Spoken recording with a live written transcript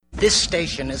This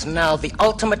station is now the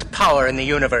ultimate power in the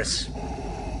universe.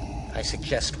 I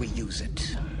suggest we use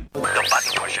it. The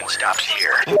button pushing stops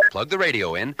here. Plug the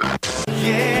radio in.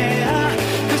 Yeah,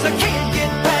 'cause I can't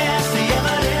get past the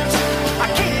evidence. I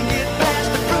can't get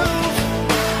past the proof.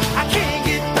 I can't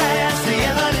get past the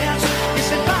evidence.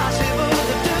 It's impossible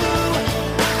to do.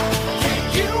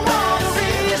 Can't you want the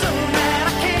reason that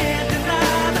I can't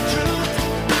deny the truth?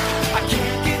 I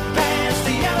can't get past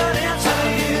the evidence of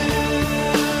you.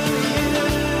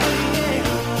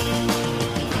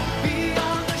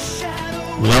 Beyond the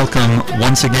shadow. Welcome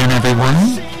once again,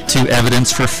 everyone, to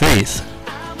Evidence for Faith.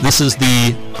 This is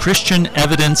the Christian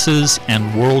Evidences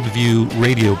and Worldview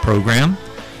radio program,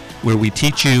 where we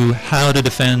teach you how to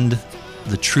defend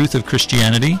the truth of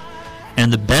Christianity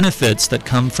and the benefits that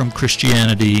come from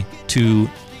Christianity to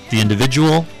the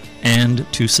individual and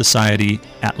to society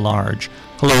at large.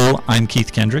 Hello, I'm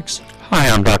Keith Kendricks. Hi,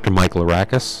 I'm Dr. Michael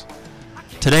Arakis.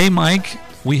 Today, Mike,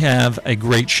 we have a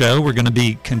great show. We're going to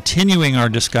be continuing our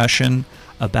discussion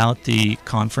about the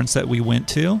conference that we went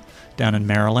to down in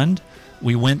Maryland.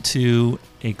 We went to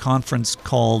a conference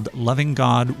called Loving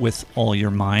God with All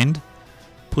Your Mind,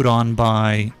 put on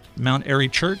by Mount Airy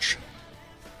Church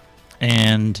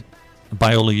and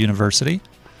Biola University.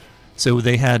 So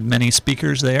they had many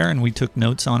speakers there, and we took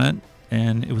notes on it,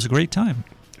 and it was a great time.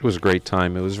 It was a great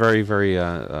time. It was very, very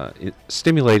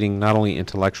stimulating, not only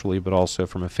intellectually, but also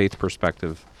from a faith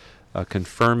perspective,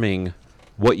 confirming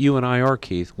what you and I are,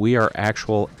 Keith. We are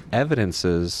actual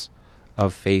evidences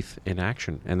of faith in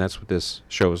action, and that's what this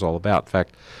show is all about. In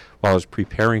fact, while I was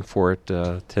preparing for it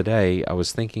today, I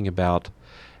was thinking about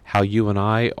how you and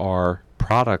I are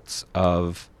products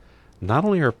of not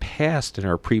only our past and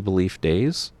our pre-belief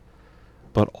days,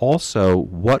 but also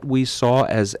what we saw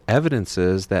as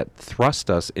evidences that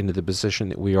thrust us into the position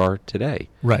that we are today.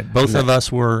 Right. Both of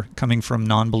us were coming from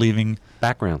non-believing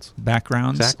backgrounds.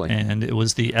 Exactly. And it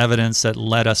was the evidence that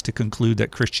led us to conclude that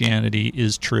Christianity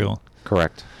is true.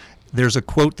 Correct. There's a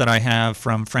quote that I have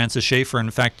from Francis Schaeffer.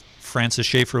 In fact, Francis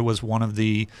Schaeffer was one of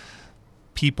the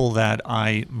people that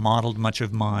I modeled much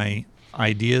of my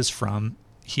ideas from.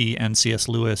 He and C.S.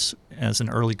 Lewis, as an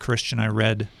early Christian, I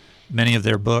read many of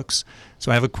their books.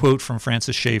 So I have a quote from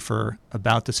Francis Schaeffer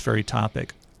about this very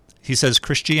topic. He says,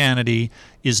 "Christianity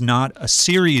is not a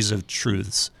series of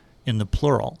truths in the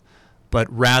plural, but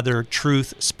rather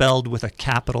truth spelled with a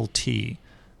capital T.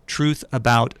 Truth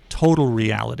about total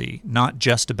reality, not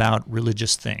just about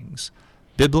religious things.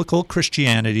 Biblical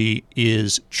Christianity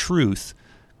is truth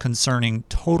concerning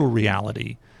total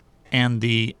reality and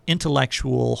the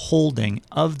intellectual holding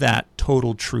of that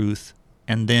total truth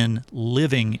and then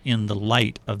living in the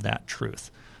light of that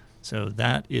truth." So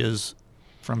that is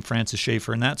from Francis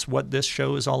Schaeffer, and that's what this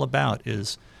show is all about,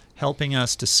 is helping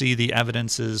us to see the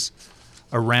evidences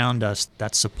around us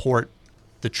that support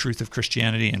the truth of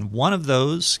Christianity. And one of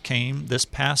those came this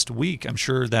past week. I'm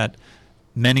sure that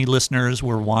many listeners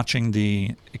were watching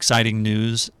the exciting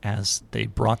news as they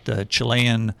brought the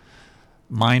Chilean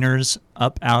miners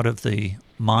up out of the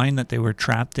mine that they were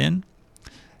trapped in.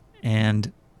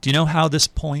 And do you know how this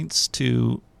points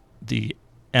to the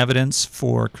evidence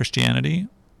for Christianity?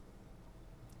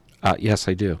 Yes,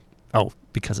 I do. Oh,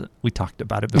 because we talked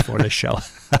about it before this show.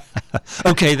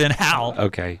 Okay, then how?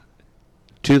 Okay.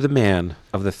 To the man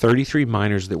of the 33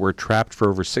 miners that were trapped for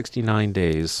over 69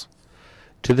 days,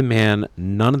 to the man,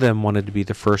 none of them wanted to be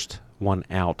the first one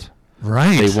out.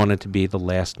 Right. They wanted to be the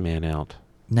last man out.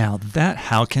 Now,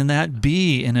 how can that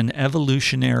be in an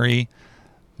evolutionary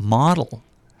model?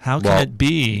 How can it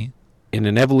be? In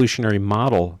an evolutionary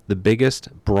model, the biggest,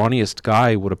 brawniest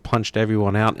guy would have punched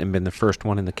everyone out and been the first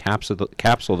one in the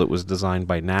capsule that was designed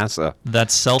by NASA. That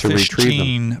selfish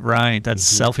gene, right, that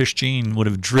selfish gene would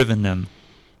have driven them.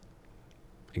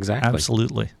 Exactly.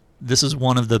 Absolutely. This is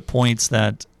one of the points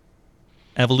that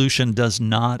evolution does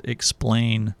not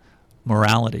explain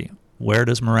morality. Where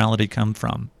does morality come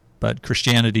from? But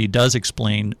Christianity does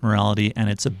explain morality, and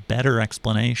it's a better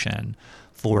explanation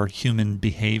for human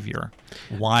behavior,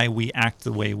 why we act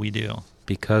the way we do.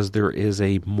 Because there is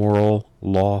a moral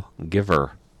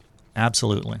lawgiver.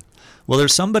 Absolutely. Well,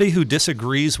 there's somebody who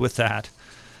disagrees with that.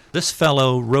 This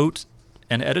fellow wrote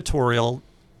an editorial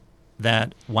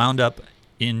that wound up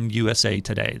in USA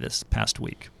Today this past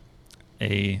week.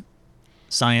 A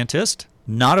scientist,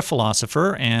 not a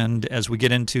philosopher, and as we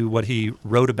get into what he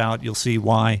wrote about, you'll see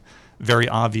why very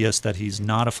obvious that he's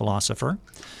not a philosopher.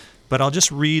 But I'll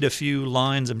just read a few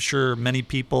lines. I'm sure many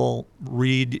people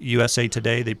read USA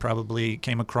Today. They probably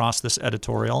came across this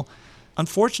editorial.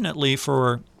 Unfortunately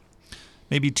for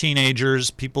maybe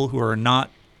teenagers, people who are not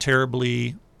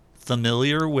terribly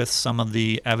familiar with some of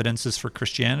the evidences for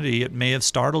Christianity, it may have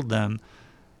startled them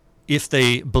if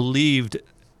they believed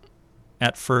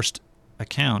at first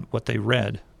account what they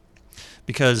read.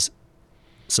 Because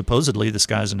supposedly this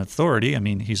guy's an authority. I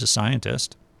mean, he's a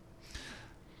scientist.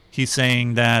 He's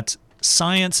saying that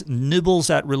science nibbles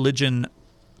at religion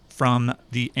from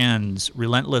the ends,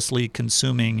 relentlessly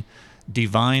consuming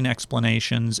divine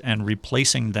explanations and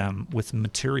replacing them with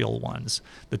material ones.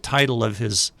 The title of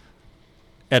his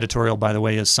editorial, by the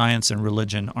way, is Science and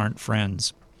Religion Aren't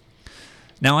Friends.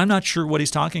 Now, I'm not sure what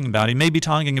he's talking about. He may be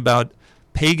talking about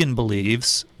pagan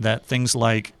beliefs that things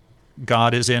like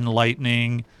God is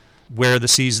enlightening, where the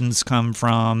seasons come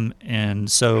from, and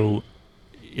so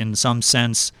in some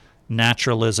sense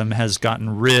naturalism has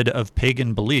gotten rid of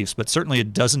pagan beliefs, but certainly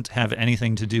it doesn't have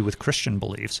anything to do with Christian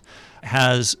beliefs.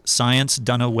 Has science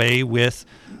done away with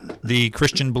the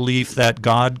Christian belief that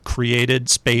God created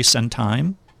space and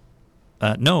time?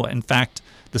 No. In fact,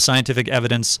 the scientific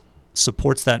evidence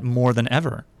supports that more than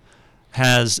ever.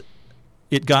 Has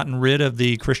it gotten rid of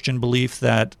the Christian belief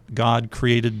that God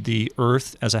created the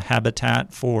earth as a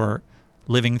habitat for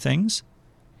living things?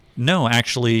 No,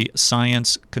 actually,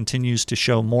 science continues to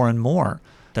show more and more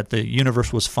that the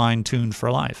universe was fine-tuned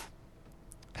for life.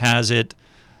 Has it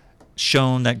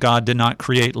shown that God did not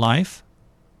create life?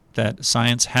 That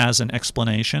science has an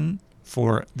explanation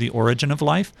for the origin of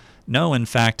life? No, in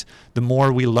fact, the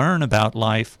more we learn about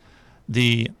life,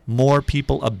 the more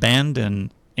people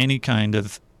abandon any kind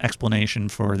of explanation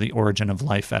for the origin of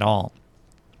life at all.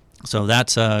 So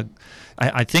that's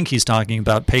I think he's talking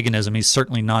about paganism. He's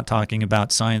certainly not talking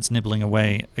about science nibbling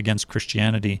away against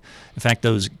Christianity. In fact,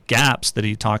 those gaps that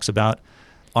he talks about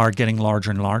are getting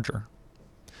larger and larger.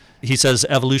 He says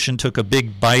evolution took a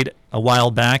big bite a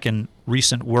while back, and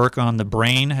recent work on the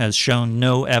brain has shown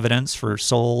no evidence for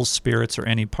souls, spirits, or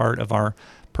any part of our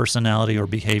personality or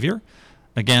behavior.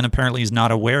 Again, apparently he's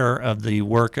not aware of the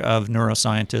work of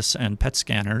neuroscientists and PET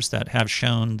scanners that have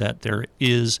shown that there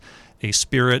is a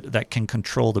spirit that can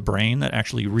control the brain, that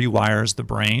actually rewires the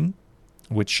brain,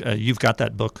 which you've got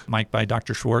that book, Mike, by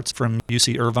Dr. Schwartz from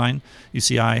UC Irvine.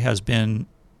 UCI has been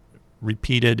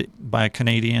repeated by a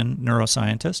Canadian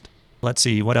neuroscientist. Let's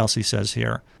see what else he says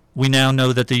here. We now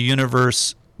know that the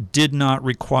universe did not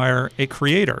require a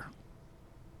creator.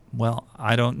 Well,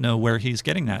 I don't know where he's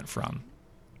getting that from.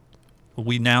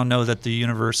 We now know that the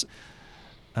universe,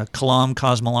 a Kalam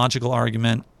cosmological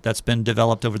argument that's been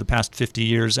developed over the past 50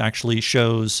 years actually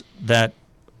shows that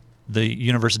the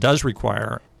universe does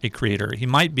require a creator. He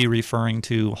might be referring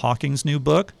to Hawking's new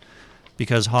book,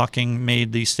 because Hawking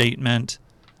made the statement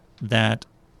that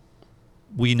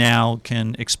we now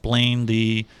can explain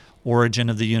the origin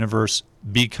of the universe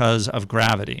because of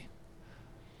gravity.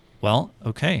 Well,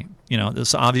 okay, this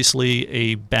is obviously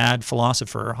a bad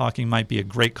philosopher. Hawking might be a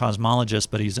great cosmologist,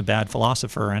 but he's a bad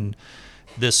philosopher, and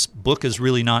this book is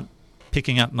really not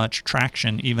picking up much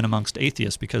traction even amongst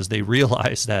atheists, because they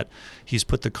realize that he's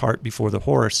put the cart before the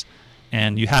horse,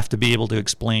 and you have to be able to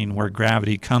explain where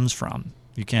gravity comes from.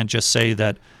 You can't just say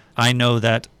that I know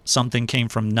that something came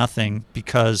from nothing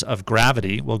because of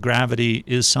gravity. Well, gravity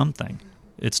is something.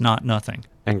 It's not nothing.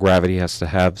 And gravity has to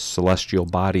have celestial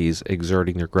bodies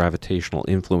exerting their gravitational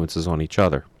influences on each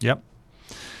other. Yep.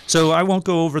 So I won't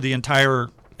go over the entire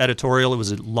editorial. It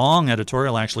was a long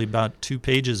editorial, actually, about 2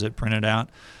 pages it printed out.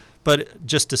 But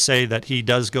just to say that he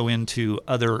does go into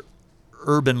other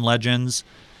urban legends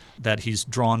that he's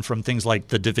drawn from things like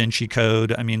the Da Vinci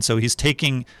Code. I mean, so he's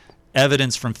taking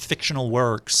evidence from fictional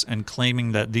works and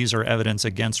claiming that these are evidence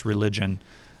against religion.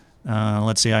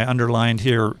 Let's see, I underlined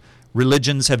here,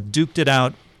 religions have duked it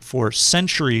out for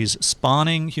centuries,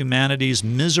 spawning humanity's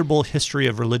miserable history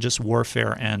of religious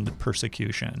warfare and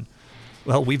persecution.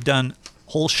 Well, we've done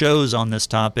whole shows on this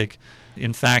topic.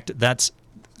 In fact, that's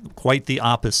quite the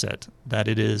opposite, that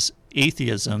it is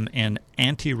atheism and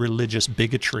anti-religious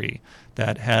bigotry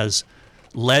that has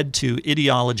led to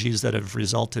ideologies that have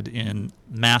resulted in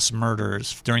mass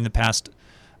murders during the past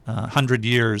 100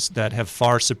 years that have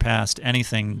far surpassed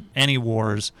any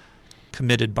wars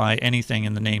committed by anything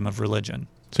in the name of religion.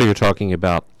 So you're talking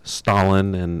about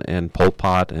Stalin and Pol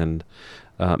Pot and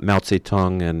Mao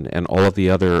Zedong and all of the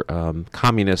other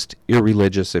communist,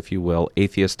 irreligious, if you will,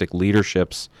 atheistic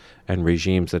leaderships and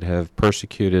regimes that have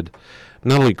persecuted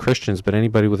not only Christians, but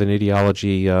anybody with an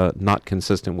ideology not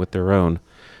consistent with their own.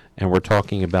 And we're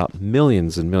talking about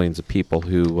millions and millions of people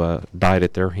who died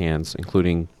at their hands,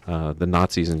 including the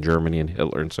Nazis in Germany and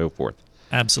Hitler and so forth.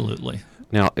 Absolutely.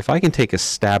 Now, if I can take a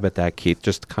stab at that, Keith,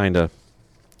 just to kind of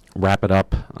wrap it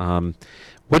up,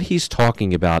 what he's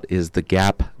talking about is the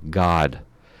gap God,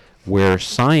 where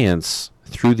science,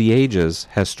 through the ages,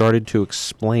 has started to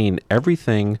explain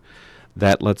everything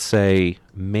that, let's say,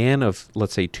 man of,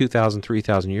 let's say, 2,000,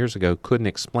 3,000 years ago couldn't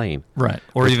explain. Right.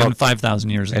 Or even 5,000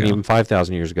 years ago. And even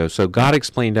 5,000 years ago. So God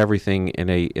explained everything in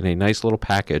a nice little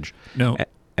package. No.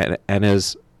 And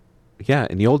as, yeah,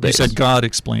 in the old You days. said God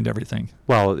explained everything.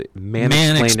 Well, man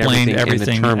explained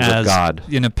everything in the terms as of God.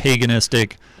 in a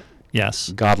paganistic,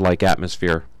 yes. God-like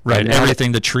atmosphere. Right. And now-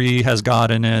 Everything, the tree has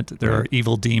God in it. There are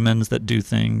evil demons that do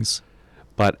things.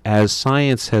 But as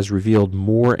science has revealed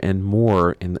more and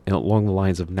more along the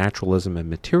lines of naturalism and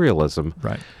materialism,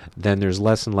 Right. then there's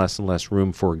less and less and less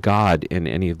room for God in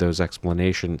any of those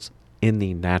explanations in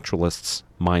the naturalists'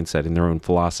 mindset, in their own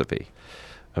philosophy.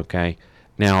 Okay?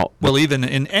 Now, Well, even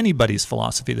in anybody's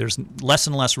philosophy, there's less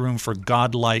and less room for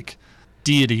godlike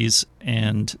deities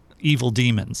and evil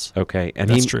demons. okay, and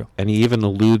That's he, true. And he even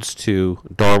alludes to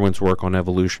Darwin's work on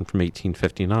evolution from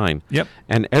 1859. Yep.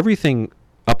 And everything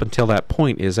up until that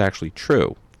point is actually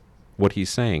true, what he's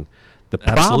saying.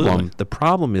 Absolutely. The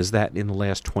problem is that in the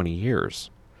last 20 years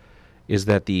is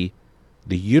that the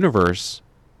universe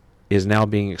is now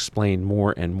being explained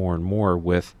more and more and more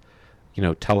with,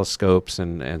 telescopes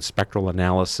and spectral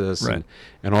analysis Right.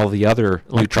 and all the other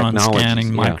new Electron technologies. scanning,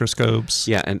 Yeah. microscopes.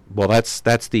 Yeah, and well,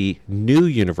 that's the new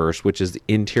universe, which is the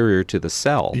interior to the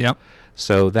cell. Yep.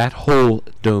 So that whole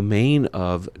domain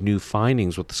of new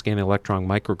findings with the scanning electron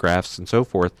micrographs and so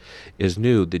forth is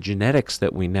new. The genetics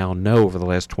that we now know over the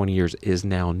last 20 years is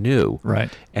now new.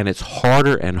 Right. And it's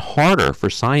harder and harder for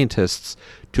scientists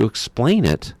to explain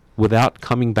it without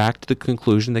coming back to the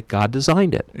conclusion that God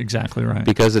designed it. Exactly right.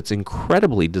 Because it's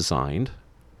incredibly designed,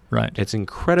 Right. it's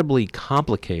incredibly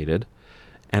complicated,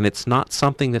 and it's not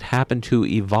something that happened to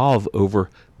evolve over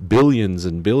billions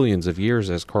and billions of years,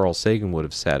 as Carl Sagan would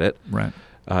have said it, Right.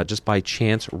 just by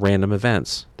chance random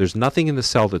events. There's nothing in the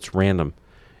cell that's random.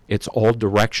 It's all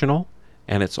directional,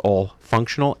 and it's all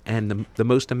functional, and the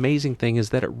most amazing thing is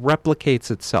that it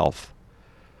replicates itself,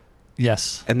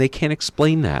 Yes. and they can't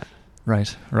explain that.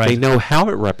 Right. Right. They know how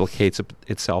it replicates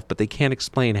itself, but they can't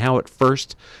explain how it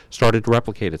first started to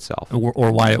replicate itself.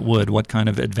 or why it would, what kind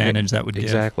of advantage that would give.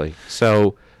 Exactly.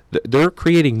 So they're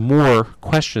creating more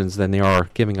questions than they are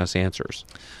giving us answers.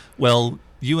 Well,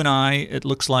 you and I, it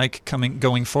looks like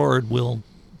going forward, we'll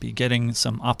be getting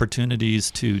some opportunities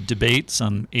to debate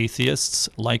some atheists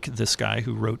like this guy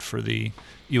who wrote for the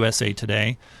USA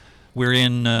Today. We're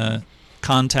in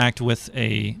contact with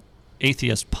a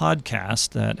atheist podcast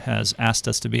that has asked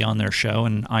us to be on their show,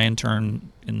 and I in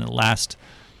turn, in the last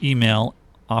email,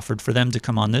 offered for them to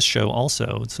come on this show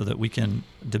also so that we can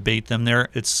debate them there.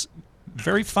 It's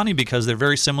very funny because they're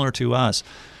very similar to us.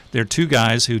 They're two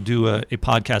guys who do a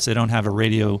podcast. They don't have a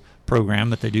radio program,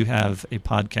 but they do have a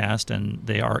podcast, and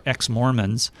they are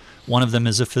ex-Mormons. One of them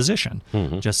is a physician,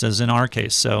 just as in our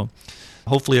case. So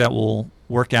hopefully that will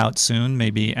work out soon,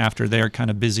 maybe after they're kind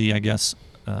of busy, I guess,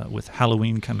 with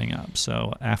Halloween coming up.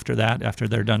 So after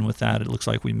they're done with that, it looks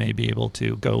like we may be able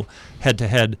to go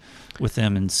head-to-head with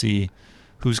them and see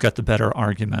who's got the better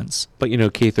arguments. But,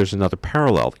 Keith, there's another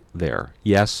parallel there.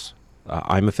 Yes,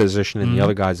 I'm a physician, and the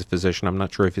other guy's a physician. I'm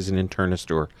not sure if he's an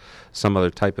internist or some other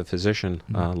type of physician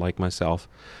like myself.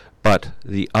 But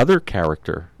the other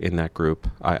character in that group,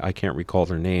 I can't recall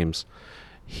their names,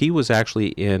 he was actually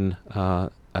in a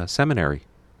seminary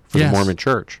for Yes. the Mormon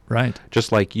Church. Right,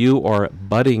 Just like you are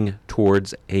budding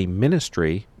towards a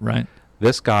ministry, right,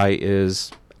 this guy is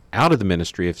out of the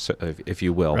ministry, if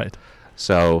you will. right.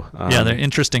 So Yeah, they're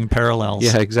interesting parallels.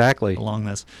 yeah, exactly. Along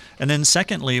this. And then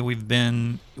secondly, we've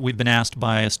been asked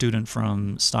by a student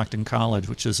from Stockton College,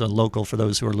 which is a local, for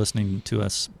those who are listening to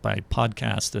us by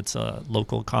podcast, it's a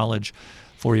local college,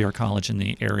 four-year college in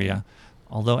the area.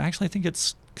 Although actually I think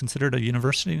it's considered a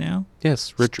university now.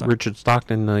 Yes, Richard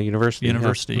Stockton University.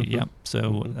 University, yeah. yep.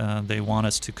 So they want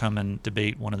us to come and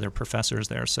debate one of their professors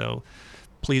there. So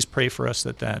please pray for us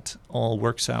that all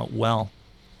works out well.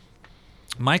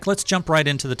 Mike, let's jump right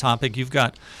into the topic. You've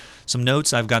got some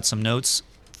notes. I've got some notes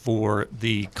for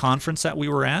the conference that we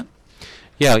were at.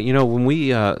 Yeah, when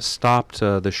we stopped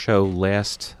the show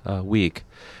last week,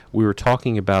 we were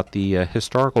talking about the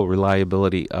historical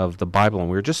reliability of the Bible, and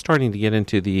we were just starting to get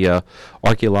into the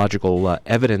archaeological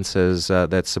evidences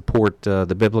that support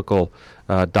the biblical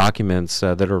documents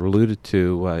that are alluded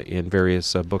to in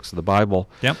various books of the Bible.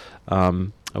 Yep.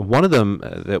 One of them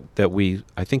that we,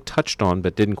 I think, touched on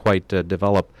but didn't quite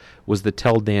develop was the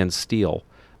Tel Dan stele.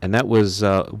 And that was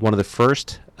one of the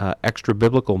first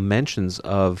extra-biblical mentions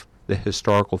of the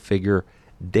historical figure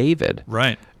David.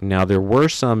 Right. Now, there were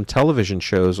some television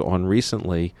shows on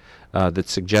recently that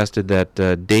suggested that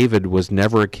David was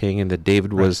never a king and that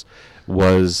David was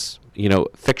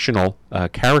fictional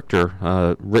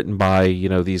character written by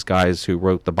these guys who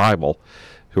wrote the Bible,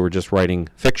 who were just writing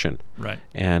fiction. Right.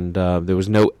 And there was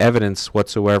no evidence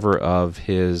whatsoever of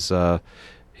his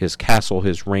castle,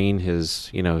 his reign,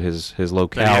 his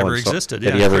locale. That he ever and so- existed. that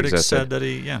Yeah, he ever critics existed. said that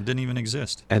he didn't even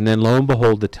exist. And then lo and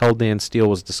behold, the Tel Dan stele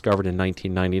was discovered in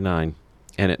 1999,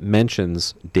 and it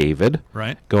mentions David,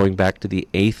 Right. going back to the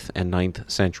 8th and 9th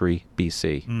century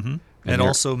BC. Mm-hmm. And It there-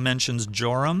 also mentions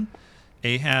Joram,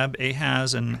 Ahab,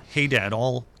 Ahaz, and Hadad,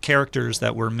 all characters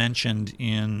that were mentioned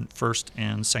in 1st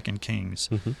and 2nd Kings.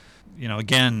 Mm-hmm.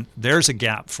 Again, there's a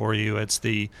gap for you. It's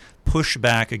the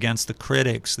pushback against the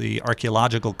critics, the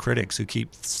archaeological critics who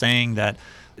keep saying that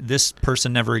this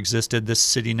person never existed, this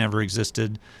city never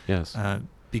existed, Yes.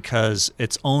 because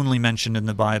it's only mentioned in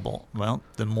the Bible. Well,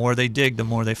 the more they dig, the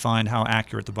more they find how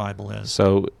accurate the Bible is.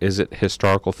 So is it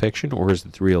historical fiction or is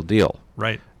it the real deal?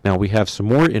 Right. Now we have some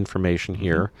more information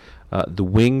here. The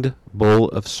winged bull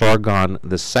of Sargon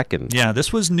II. Yeah,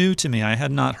 this was new to me. I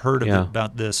had not heard Yeah.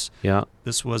 about this. Yeah.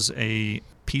 This was a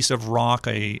piece of rock,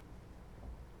 a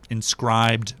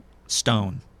inscribed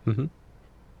stone.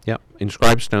 Yeah,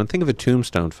 inscribed stone. Think of a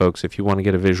tombstone, folks, if you want to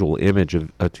get a visual image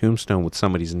of a tombstone with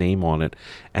somebody's name on it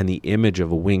and the image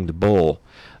of a winged bull.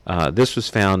 This was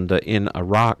found in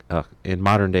Iraq, in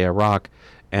modern-day Iraq,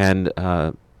 and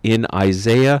in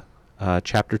Isaiah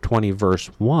chapter 20, verse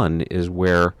 1 is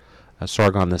where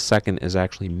Sargon II is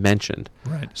actually mentioned.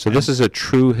 Right. So this is a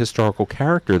true historical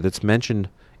character that's mentioned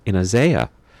in Isaiah.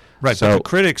 Right, So, but the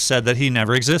critics said that he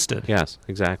never existed. yes,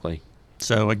 exactly.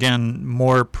 So again,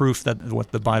 more proof that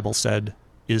what the Bible said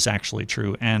is actually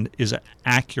true and is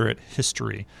accurate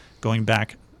history going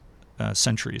back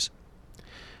centuries.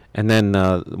 And then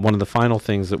one of the final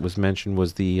things that was mentioned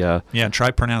was the Yeah, try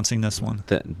pronouncing this one.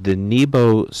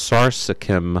 Nebo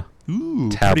Sarsachim Ooh,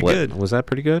 tablet. pretty good. Was that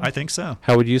pretty good? I think so.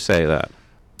 How would you say that?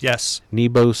 Yes,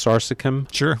 Nebo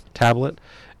Sarsachim sure. tablet,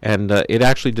 and it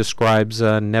actually describes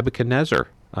Nebuchadnezzar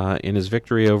in his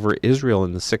victory over Israel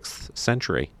in the 6th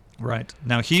century. Right.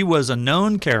 Now, he was a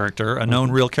known character, a known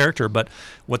real character, but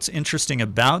what's interesting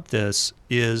about this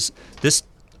is this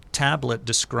tablet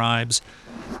describes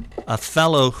a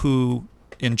fellow who,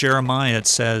 in Jeremiah, it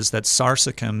says that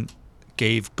Sarsachim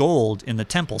gave gold in the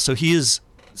temple. So he's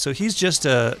just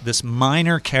this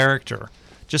minor character,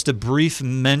 just a brief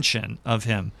mention of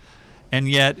him. And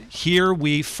yet here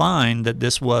we find that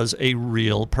this was a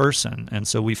real person. And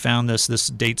so we found this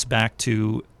dates back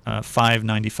to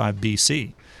 595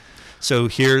 BC. So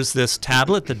here's this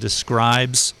tablet that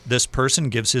describes this person,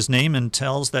 gives his name, and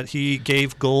tells that he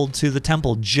gave gold to the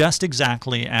temple just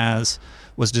exactly as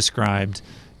was described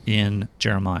in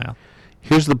Jeremiah.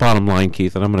 Here's the bottom line,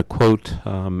 Keith, and I'm going to quote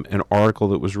an article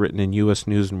that was written in U.S.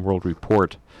 News and World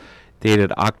Report,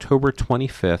 dated October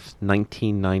 25th,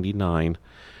 1999,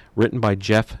 written by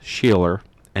Jeff Sheeler,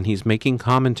 and he's making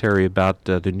commentary about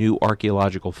the new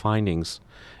archaeological findings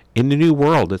in the New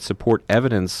World that support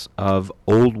evidence of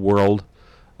Old World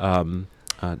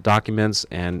documents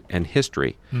and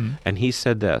history. And he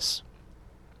said this.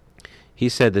 He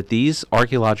said that these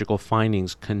archaeological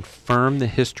findings confirm the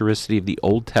historicity of the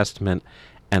Old Testament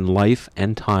and life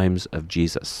and times of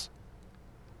Jesus.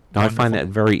 Now, I find that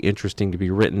very interesting to be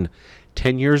written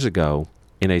 10 years ago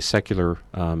in a secular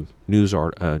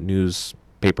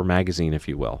newspaper magazine, if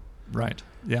you will. Right.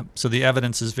 Yeah. So the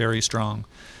evidence is very strong.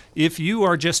 If you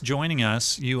are just joining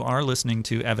us, you are listening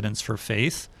to Evidence for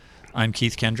Faith. I'm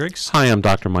Keith Kendricks. Hi, I'm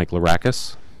Dr. Mike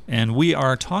Larakis. And we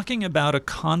are talking about a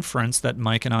conference that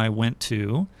Mike and I went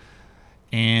to.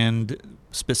 And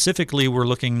specifically, we're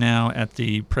looking now at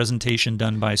the presentation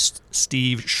done by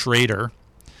Steve Schrader,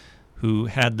 who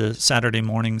had the Saturday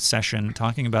morning session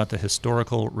talking about the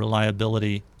historical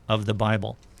reliability of the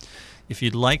Bible. If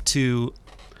you'd like to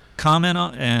comment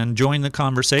on and join the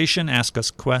conversation, ask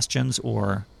us questions,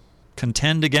 or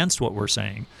contend against what we're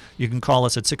saying, you can call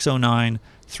us at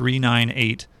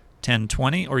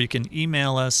 609-398-1020, or you can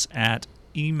email us at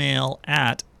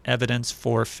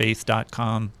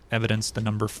email@evidenceforfaith.com, evidence, the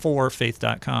number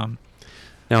 4faith.com.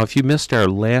 Now, if you missed our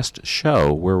last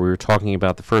show where we were talking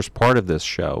about the first part of this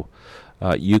show,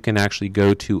 you can actually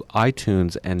go to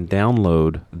iTunes and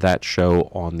download that show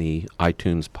on the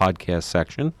iTunes podcast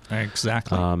section.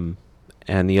 Exactly.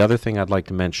 And the other thing I'd like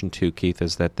to mention, too, Keith,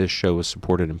 is that this show is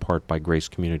supported in part by Grace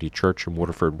Community Church in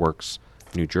Waterford Works,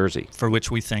 New Jersey. For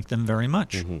which we thank them very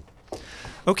much.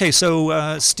 Okay,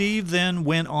 so Steve then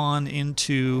went on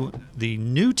into the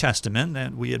New Testament.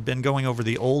 And we had been going over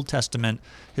the Old Testament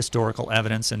historical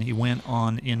evidence, and he went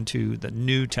on into the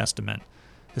New Testament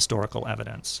historical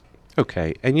evidence.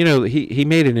 Okay, and he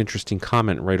made an interesting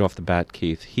comment right off the bat,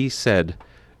 Keith. He said,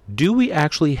 do we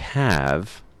actually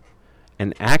have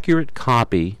an accurate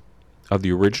copy of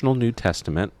the original New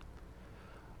Testament?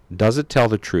 Does it tell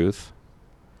the truth?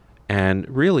 And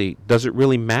really, does it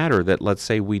really matter that, let's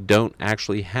say, we don't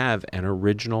actually have an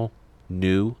original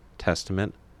New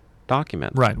Testament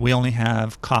document? Right. We only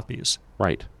have copies.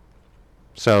 Right.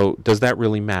 So does that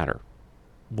really matter?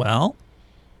 Well,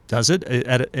 does it?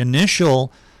 At an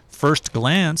initial first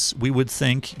glance, we would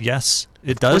think, yes,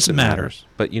 it does matter.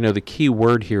 But, the key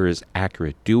word here is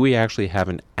accurate. Do we actually have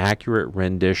an accurate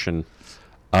rendition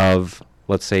of,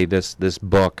 let's say, this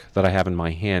book that I have in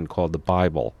my hand called the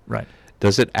Bible? Right.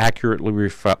 Does it accurately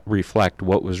reflect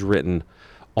what was written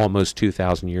almost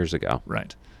 2,000 years ago?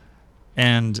 Right.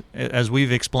 And as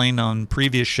we've explained on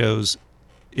previous shows,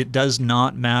 it does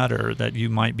not matter that you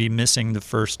might be missing the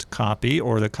first copy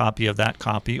or the copy of that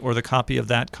copy or the copy of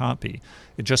that copy.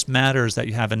 It just matters that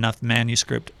you have enough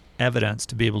manuscript evidence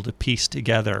to be able to piece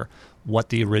together what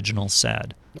the original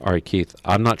said. All right, Keith,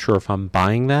 I'm not sure if I'm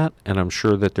buying that, and I'm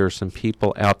sure that there's some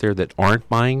people out there that aren't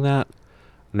buying that.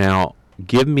 Now,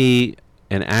 give me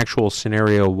an actual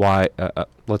scenario why,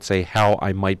 let's say, how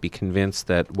I might be convinced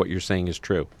that what you're saying is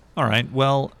true. All right.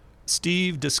 Well,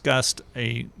 Steve discussed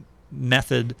a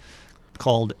method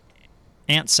called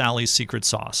Aunt Sally's Secret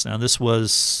Sauce. Now, this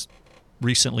was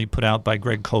recently put out by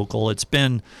Greg Kokel. It's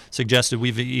been suggested.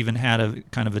 We've even had a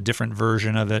kind of a different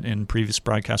version of it in previous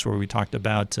broadcasts where we talked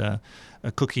about a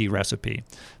cookie recipe.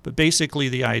 But basically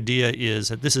the idea is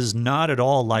that this is not at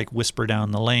all like Whisper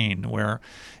Down the Lane, where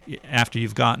after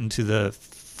you've gotten to the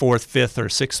fourth, fifth, or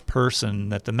sixth person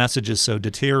that the message is so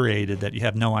deteriorated that you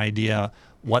have no idea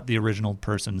what the original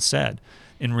person said.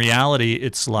 In reality,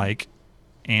 it's like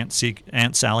Aunt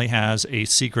Sally has a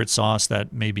secret sauce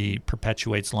that maybe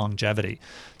perpetuates longevity.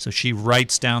 So she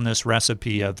writes down this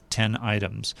recipe of 10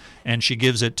 items, and she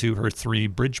gives it to her 3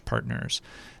 bridge partners.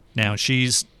 Now,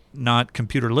 she's not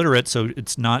computer literate, so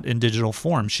it's not in digital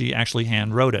form. She actually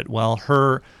hand wrote it. Well,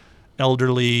 her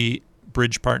elderly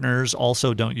bridge partners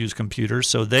also don't use computers,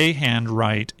 so they hand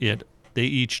write it. They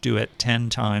each do it 10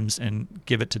 times and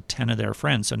give it to 10 of their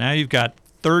friends. So now you've got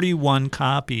 31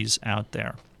 copies out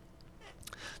there.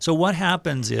 So what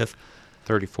happens if...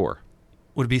 34.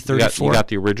 Would it be 34? You got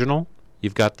the original,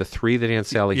 you've got the 3 that Aunt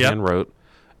Sally hand wrote,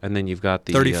 and then you've got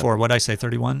the... 34. What did I say,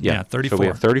 31? Yeah, 34. So we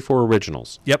have 34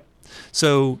 originals. Yep.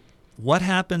 So what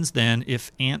happens then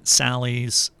if Aunt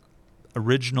Sally's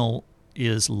original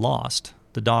is lost?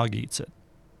 The dog eats it.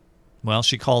 Well,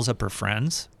 she calls up her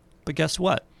friends, but guess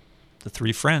what? The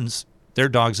 3 friends, their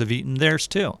dogs have eaten theirs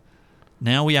too.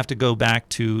 Now we have to go back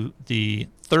to the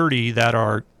 30 that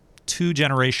are 2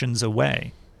 generations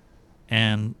away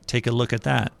and take a look at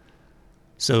that.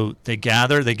 So they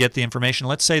gather, they get the information.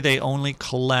 Let's say they only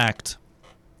collect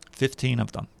 15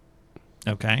 of them.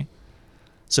 Okay?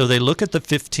 So they look at the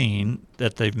 15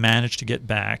 that they've managed to get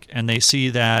back, and they see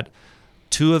that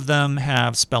 2 of them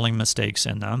have spelling mistakes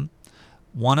in them.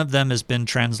 1 of them has been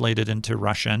translated into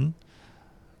Russian.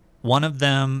 1 of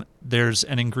them, there's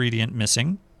an ingredient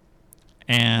missing.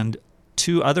 And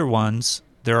 2 other ones,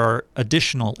 there are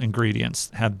additional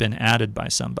ingredients have been added by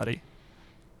somebody.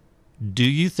 Do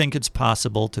you think it's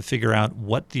possible to figure out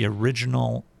what the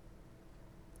original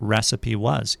recipe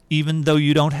was, even though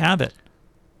you don't have it?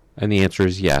 And the answer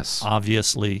is yes.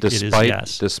 Obviously, it is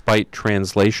yes. Despite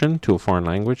translation to a foreign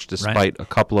language, despite a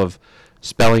couple of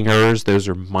spelling errors, those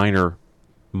are minor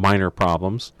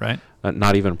problems. Right.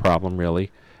 Not even a problem,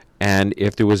 really. And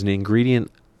if there was an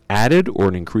ingredient added or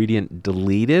an ingredient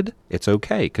deleted, it's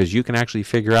okay, because you can actually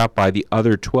figure out by the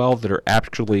other 12 that are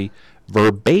actually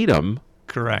verbatim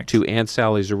correct to Aunt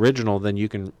Sally's original, then you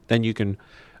can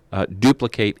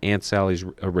duplicate Aunt Sally's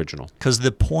original. Because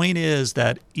the point is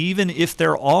that even if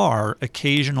there are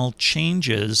occasional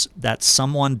changes that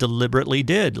someone deliberately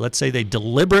did, let's say they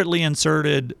deliberately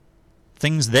inserted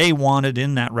things they wanted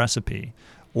in that recipe,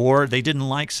 or they didn't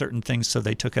like certain things, so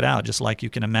they took it out. Just like you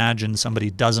can imagine somebody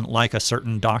doesn't like a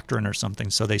certain doctrine or something,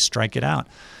 so they strike it out.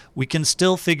 We can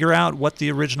still figure out what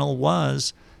the original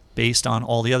was based on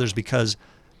all the others, because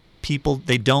people,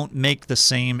 they don't make the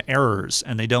same errors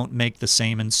and they don't make the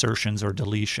same insertions or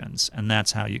deletions, and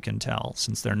that's how you can tell.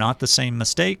 Since they're not the same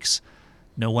mistakes,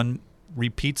 no one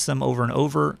repeats them over and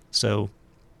over, so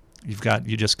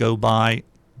you just go by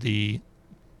the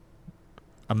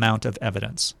amount of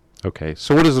evidence. Okay,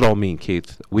 so what does it all mean,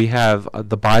 Keith? We have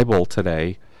the Bible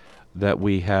today that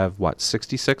we have,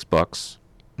 66 books,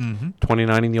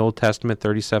 29 in the Old Testament,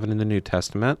 37 in the New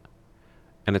Testament,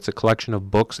 and it's a collection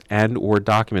of books and or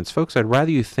documents. Folks, I'd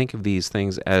rather you think of these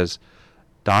things as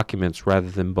documents rather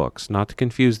than books, not to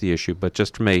confuse the issue, but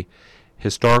just from a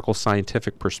historical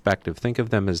scientific perspective, think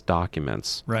of them as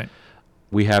documents. Right.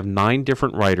 we have 9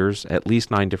 different writers, at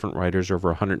least 9 different writers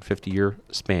over a 150-year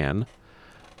span.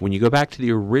 When you go back to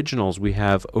the originals, we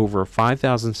have over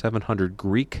 5,700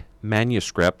 Greek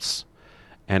manuscripts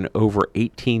and over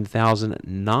 18,000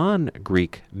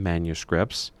 non-Greek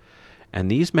manuscripts.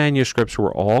 And these manuscripts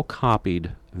were all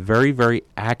copied very, very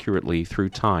accurately through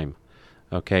time,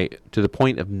 okay, to the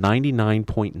point of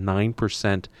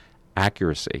 99.9%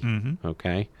 accuracy,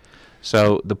 okay?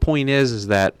 So the point is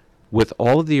that with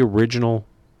all of the original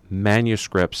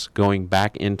manuscripts going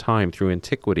back in time through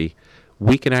antiquity,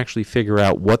 we can actually figure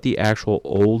out what the actual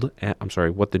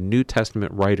what the New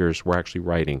Testament writers were actually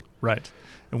writing. Right.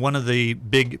 And one of the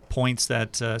big points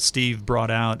that Steve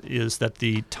brought out is that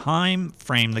the time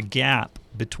frame, the gap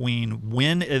between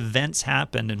when events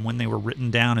happened and when they were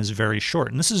written down is very short.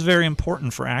 And this is very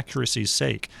important for accuracy's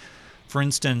sake. For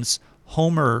instance,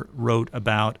 Homer wrote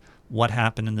about what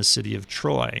happened in the city of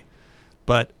Troy,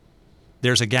 but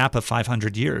there's a gap of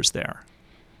 500 years there.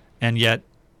 And yet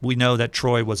we know that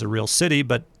Troy was a real city,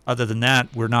 but other than that,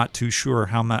 we're not too sure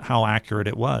how accurate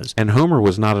it was. And Homer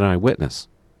was not an eyewitness.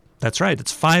 That's right.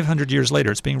 It's 500 years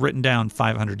later. It's being written down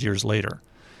 500 years later.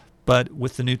 But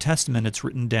with the New Testament, it's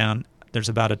written down, there's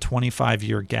about a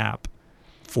 25-year gap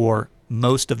for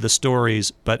most of the stories,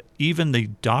 but even the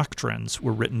doctrines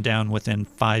were written down within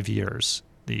 5 years.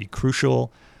 The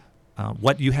crucial,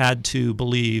 what you had to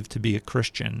believe to be a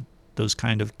Christian, those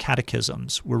kind of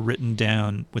catechisms were written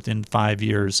down within 5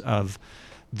 years of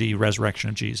the resurrection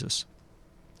of Jesus.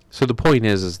 So the point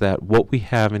is that what we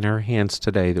have in our hands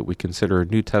today that we consider a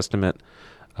New Testament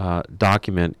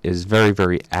document is very,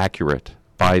 very accurate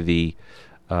by the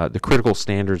critical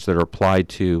standards that are applied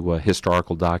to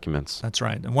historical documents. That's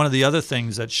right. And one of the other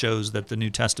things that shows that the New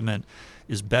Testament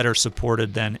is better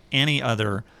supported than any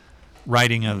other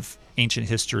writing of ancient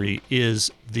history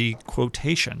is the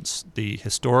quotations, the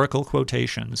historical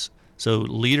quotations. So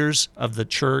leaders of the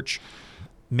church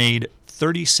made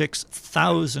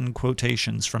 36,000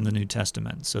 quotations from the New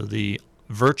Testament. So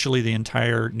virtually the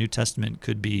entire New Testament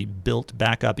could be built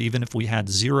back up. Even if we had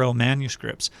 0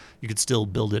 manuscripts, you could still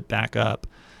build it back up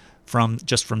from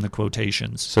the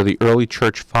quotations. So the early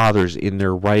church fathers in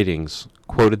their writings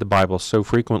quoted the Bible so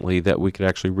frequently that we could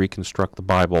actually reconstruct the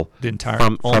Bible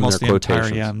from their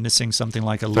quotations. Missing something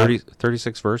like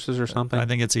 36 verses or something? I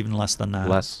think it's even less than that.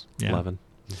 Less, yeah. 11.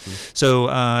 So,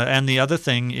 and the other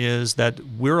thing is that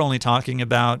we're only talking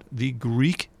about the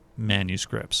Greek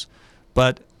manuscripts,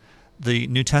 but the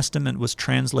New Testament was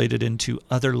translated into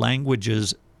other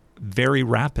languages very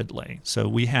rapidly. So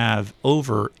we have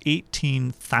over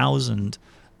 18,000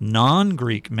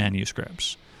 non-Greek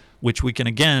manuscripts, which we can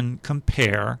again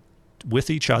compare with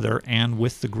each other and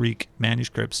with the Greek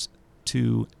manuscripts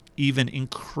to even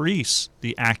increase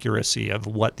the accuracy of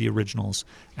what the originals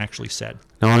actually said.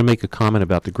 Now, I want to make a comment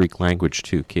about the Greek language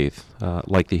too, Keith.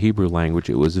 Like the Hebrew language,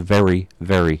 it was very,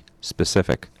 very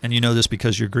specific. And you know this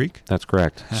because you're Greek? That's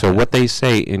correct. So what they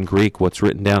say in Greek, what's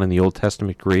written down in the New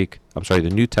Testament Greek,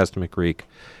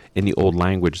 in the Old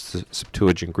language, the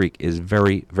Septuagint Greek, is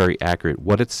very, very accurate.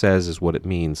 What it says is what it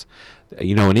means.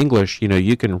 In English,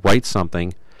 you can write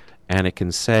something and it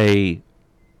can say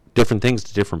different things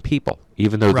to different people.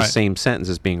 Even though the same sentence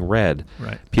is being read,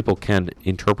 people can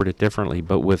interpret it differently.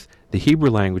 But with the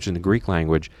Hebrew language and the Greek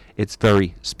language, it's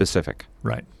very specific.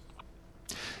 Right.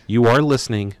 You are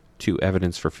listening to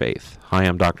Evidence for Faith. Hi,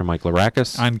 I'm Dr. Mike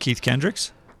Larakis. I'm Keith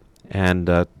Kendricks. And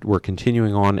we're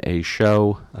continuing on a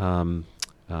show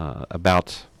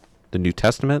about the New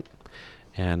Testament.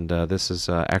 And this is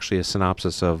actually a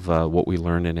synopsis of what we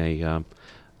learned in a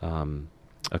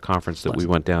conference that we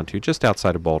went down to just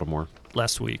outside of Baltimore.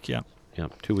 Last week, yeah. Yeah,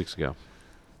 2 weeks ago.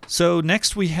 So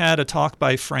next we had a talk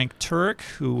by Frank Turek,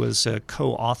 who was a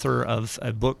co-author of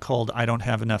a book called I Don't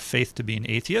Have Enough Faith to Be an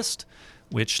Atheist,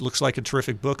 which looks like a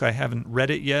terrific book. I haven't read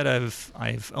it yet.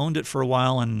 I've owned it for a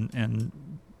while and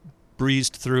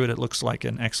breezed through it. It looks like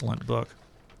an excellent book.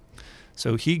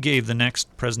 So he gave the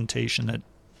next presentation that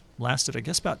lasted, I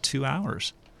guess, about 2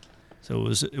 hours. So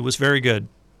it was very good.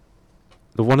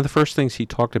 One of the first things he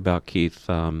talked about, Keith,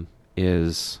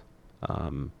 is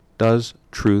does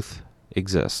truth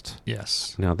exist?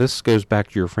 Yes. Now, this goes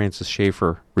back to your Francis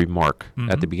Schaeffer remark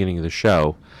at the beginning of the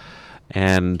show.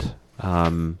 And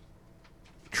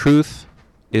truth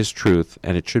is truth,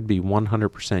 and it should be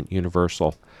 100%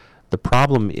 universal. The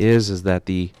problem is that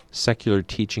the secular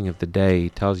teaching of the day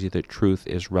tells you that truth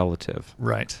is relative.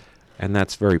 Right. And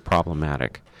that's very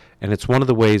problematic. And it's one of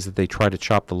the ways that they try to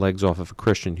chop the legs off of a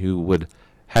Christian who would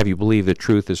have you believe that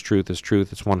truth is truth is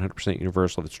truth. It's 100%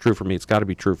 universal. If it's true for me, it's got to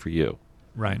be true for you.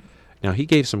 Right. Now, he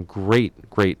gave some great,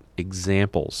 great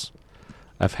examples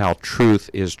of how truth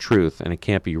is truth, and it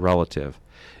can't be relative.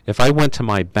 If I went to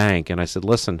my bank and I said,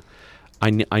 listen,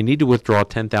 I need to withdraw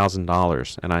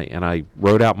 $10,000, and I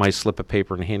wrote out my slip of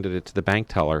paper and handed it to the bank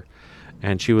teller,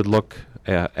 and she would look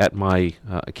at my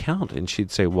account and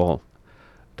she'd say, well,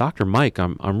 Dr. Mike,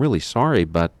 I'm really sorry,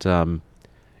 but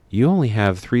you only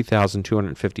have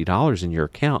 $3,250 in your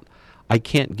account. I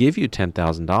can't give you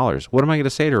 $10,000. What am I going to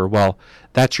say to her? Well,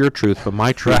 that's your truth, but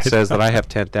my truth says that I have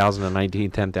 $10,000 and I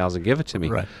need $10,000. Give it to me.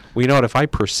 Right. Well, you know what? If I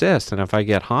persist and if I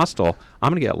get hostile,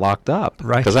 I'm going to get locked up.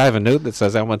 Right. Because I have a note that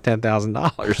says I want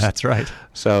 $10,000. That's right.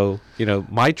 So,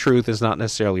 my truth is not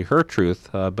necessarily her truth,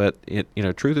 but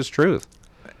truth is truth.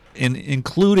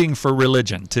 Including for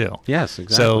religion too. Yes,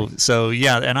 exactly. So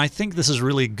yeah, and I think this is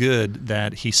really good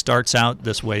that he starts out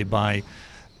this way by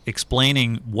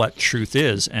explaining what truth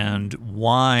is and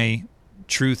why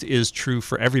truth is true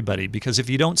for everybody. Because if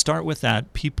you don't start with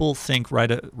that, people think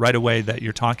right away that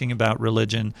you're talking about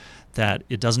religion, that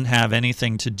it doesn't have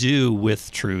anything to do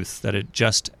with truth, that it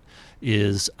just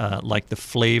is like the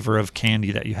flavor of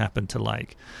candy that you happen to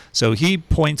like. So he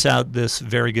points out this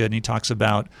very good, and he talks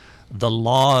about the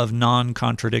law of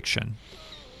non-contradiction.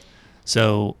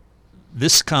 So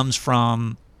this comes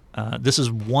from, this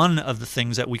is one of the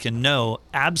things that we can know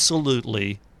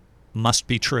absolutely must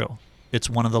be true. It's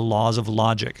one of the laws of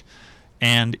logic.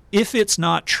 And if it's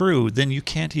not true, then you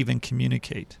can't even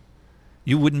communicate.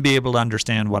 You wouldn't be able to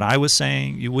understand what I was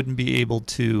saying. You wouldn't be able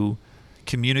to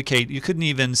communicate. You couldn't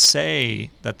even say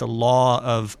that the law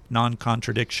of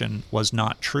non-contradiction was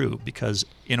not true, because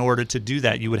in order to do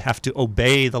that, you would have to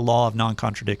obey the law of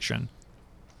non-contradiction.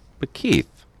 But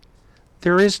Keith,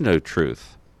 there is no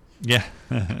truth. Yeah.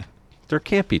 There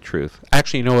can't be truth.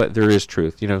 Actually, you know what? There is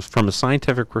truth. From a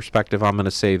scientific perspective, I'm going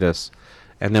to say this,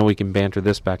 and then we can banter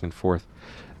this back and forth.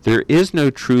 There is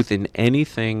no truth in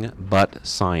anything but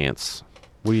science.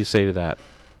 What do you say to that?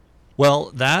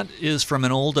 Well, that is from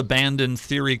an old abandoned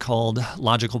theory called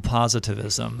logical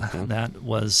positivism. Mm-hmm. That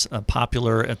was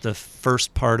popular at the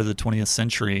first part of the 20th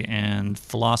century, and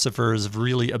philosophers have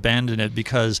really abandoned it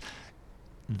because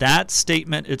that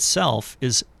statement itself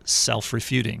is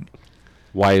self-refuting.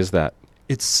 Why is that?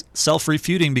 It's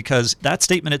self-refuting because that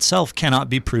statement itself cannot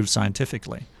be proved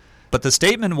scientifically. But the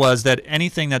statement was that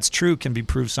anything that's true can be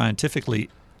proved scientifically.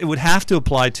 It would have to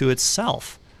apply to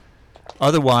itself.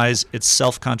 Otherwise, it's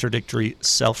self-contradictory,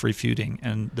 self-refuting.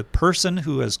 And the person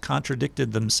who has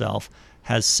contradicted themselves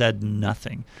has said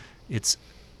nothing. It's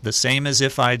the same as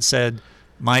if I'd said,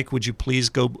 Mike, would you please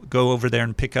go over there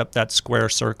and pick up that square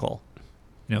circle?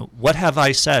 What have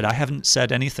I said? I haven't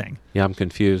said anything. Yeah, I'm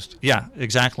confused. Yeah,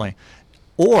 exactly.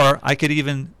 Or I could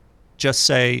even just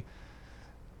say,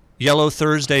 Yellow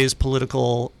Thursday's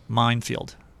political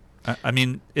minefield. I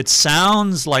mean, it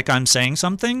sounds like I'm saying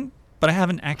something, but I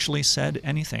haven't actually said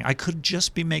anything. I could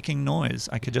just be making noise.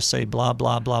 I could just say blah,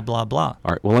 blah, blah, blah, blah.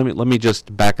 All right. Well, let me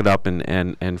just back it up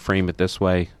and frame it this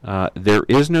way. There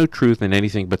is no truth in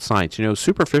anything but science.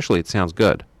 Superficially, it sounds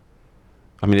good.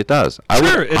 I mean, it does.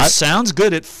 It sounds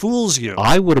good. It fools you.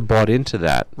 I would have bought into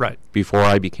that right before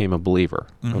I became a believer.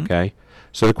 Mm-hmm. Okay?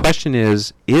 So the question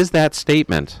is that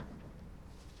statement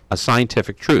a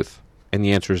scientific truth? And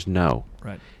the answer is no.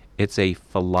 Right. It's a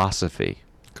philosophy.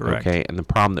 Correct. Okay? And the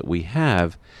problem that we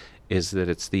have is that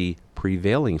it's the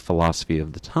prevailing philosophy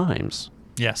of the times.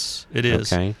 Yes, it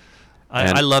is. Okay?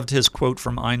 I loved his quote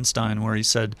from Einstein where he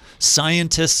said,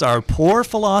 "Scientists are poor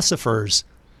philosophers."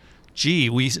 Gee,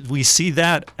 we see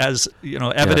that as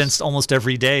evidenced yes. almost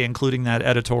every day, including that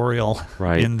editorial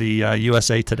right. in the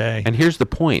USA Today. And here's the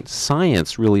point: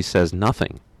 science really says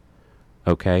nothing.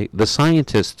 Okay, the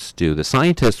scientists do. The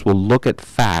scientists will look at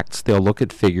facts, they'll look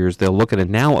at figures, they'll look at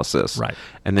analysis, right.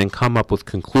 and then come up with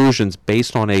conclusions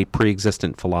based on a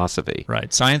pre-existent philosophy.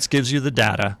 Right. Science gives you the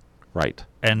data. Right.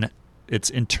 And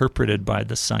it's interpreted by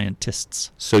the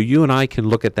scientists. So you and I can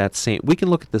look at we can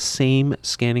look at the same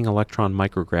scanning electron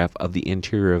micrograph of the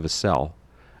interior of a cell,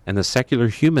 and the secular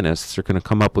humanists are going to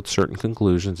come up with certain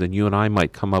conclusions, and you and I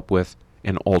might come up with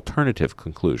an alternative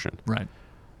conclusion. Right.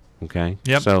 Okay?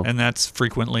 Yep. So, and that's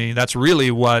really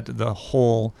what the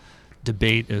whole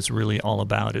debate is really all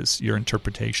about, is your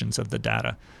interpretations of the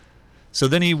data. So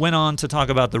then he went on to talk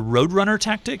about the Roadrunner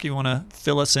tactic. You want to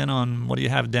fill us in on what do you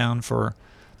have down for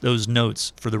those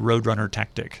notes for the Roadrunner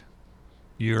tactic?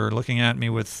 You're looking at me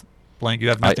with blank. You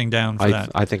have nothing down for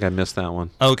that. I think I missed that one.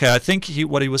 Okay, I think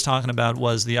what he was talking about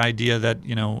was the idea that,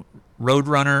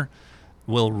 Roadrunner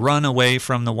will run away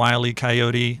from the Wile E.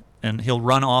 Coyote, and he'll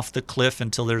run off the cliff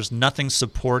until there's nothing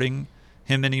supporting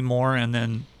him anymore, and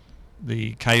then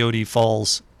the coyote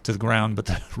falls to the ground, but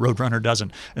the Roadrunner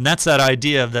doesn't. And that's that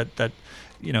idea that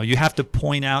you have to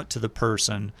point out to the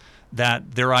person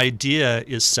that their idea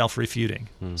is self-refuting.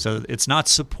 So it's not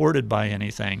supported by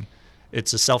anything.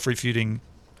 It's a self-refuting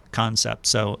concept.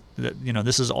 So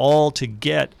this is all to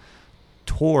get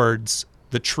towards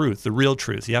the truth, the real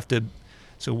truth. You have to.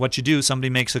 So what you do, somebody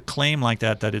makes a claim like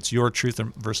that it's your truth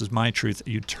versus my truth.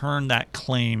 You turn that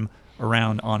claim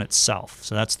around on itself.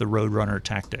 So that's the Roadrunner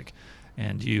tactic,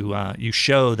 and you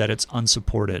show that it's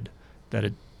unsupported,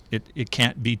 that it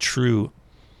can't be true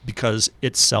because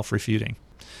it's self-refuting.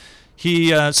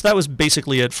 So that was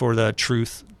basically it for the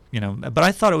truth, but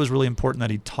I thought it was really important that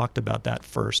he talked about that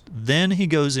first. Then he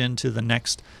goes into the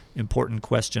next important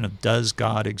question of, does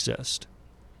God exist?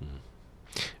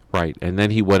 Right, and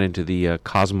then he went into the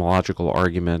cosmological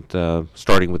argument,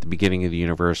 starting with the beginning of the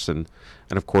universe, and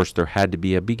of course there had to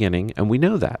be a beginning, and we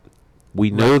know that.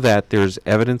 We know that there's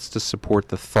evidence to support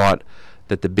the thought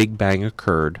that the Big Bang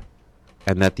occurred,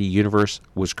 and that the universe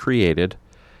was created,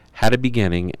 had a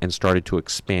beginning, and started to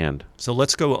expand. So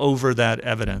let's go over that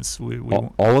evidence.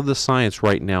 All of the science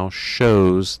right now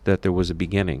shows that there was a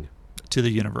beginning. To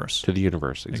the universe. To the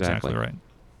universe, exactly right.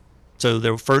 So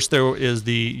there is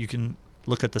you can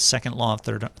look at the second law of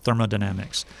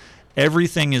thermodynamics.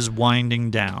 Everything is winding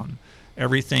down.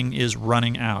 Everything is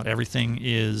running out. Everything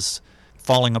is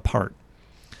falling apart.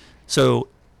 So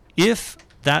if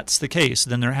that's the case,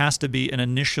 then there has to be an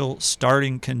initial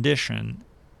starting condition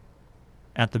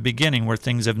at the beginning where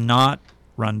things have not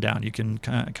run down. You can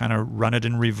kind of run it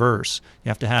in reverse. You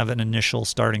have to have an initial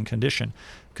starting condition,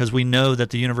 because we know that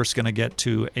the universe is going to get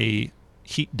to a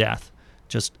heat death,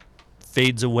 just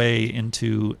fades away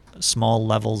into small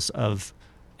levels of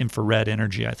infrared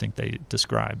energy, I think they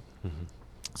describe. Mm-hmm.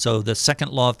 So the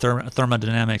second law of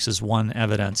thermodynamics is one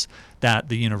evidence that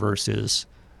the universe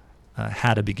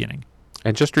had a beginning.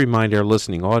 And just to remind our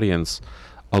listening audience,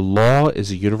 a law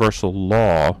is a universal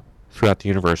law throughout the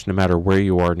universe, no matter where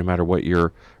you are, no matter what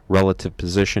your relative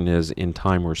position is in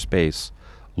time or space.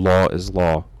 Law is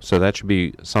law. So that should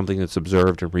be something that's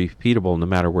observed and repeatable no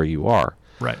matter where you are.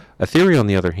 Right. A theory, on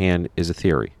the other hand, is a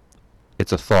theory.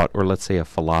 It's a thought, or let's say a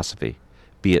philosophy,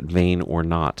 be it vain or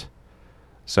not.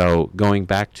 So going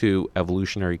back to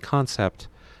evolutionary concept,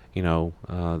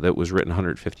 that was written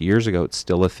 150 years ago, it's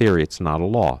still a theory. It's not a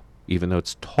law, even though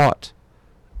it's taught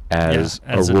as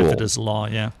a rule. As if it is law,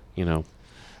 yeah.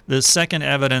 The second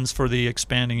evidence for the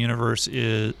expanding universe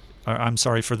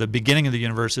for the beginning of the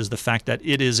universe is the fact that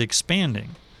it is expanding.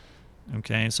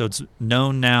 Okay, so it's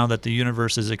known now that the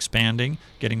universe is expanding,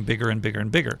 getting bigger and bigger and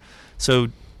bigger. So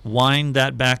wind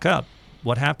that back up.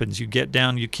 What happens? You get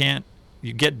down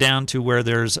to where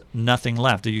there's nothing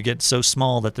left. You get so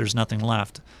small that there's nothing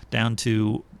left, down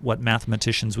to what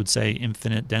mathematicians would say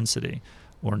infinite density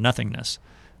or nothingness.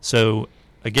 So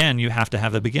again, you have to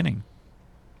have a beginning.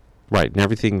 Right, and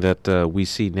everything that we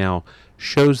see now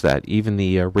shows that, even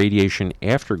the radiation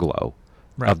afterglow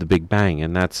of the Big Bang,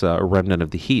 and that's a remnant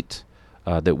of the heat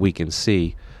that we can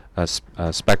see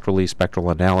spectrally, spectral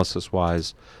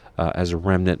analysis-wise, as a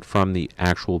remnant from the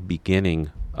actual beginning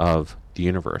of the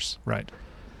universe. Right.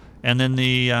 And then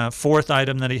the fourth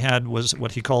item that he had was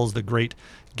what he calls the Great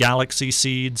Galaxy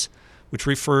Seeds, which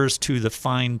refers to the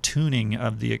fine-tuning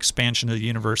of the expansion of the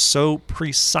universe, so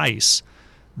precise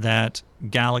that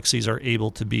galaxies are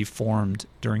able to be formed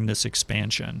during this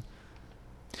expansion.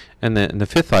 And the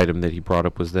fifth item that he brought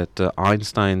up was that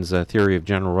Einstein's theory of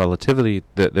general relativity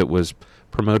that was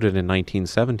promoted in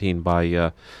 1917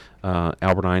 by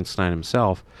Albert Einstein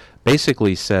himself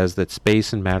basically says that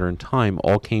space and matter and time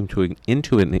all came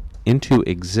into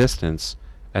existence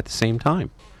at the same time.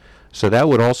 So that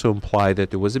would also imply that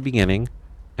there was a beginning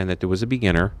and that there was a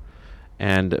beginner,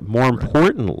 and more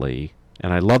importantly,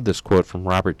 and I love this quote from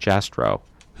Robert Jastrow,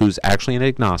 who's actually an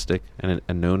agnostic and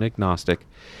a known agnostic.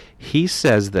 He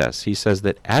says this. He says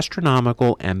that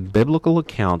astronomical and biblical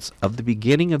accounts of the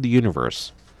beginning of the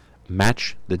universe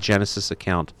match the Genesis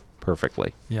account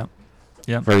perfectly. Yep.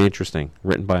 Yep. Very interesting.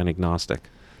 Written by an agnostic.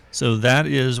 So that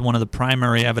is one of the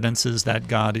primary evidences that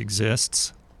God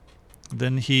exists.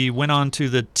 Then he went on to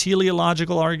the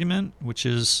teleological argument, which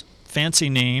is a fancy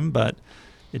name, but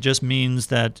it just means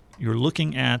that you're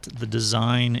looking at the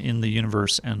design in the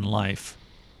universe and life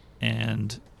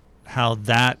and how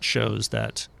that shows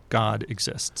that God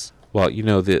exists. Well,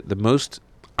 the most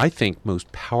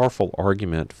powerful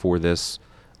argument for this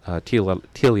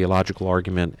teleological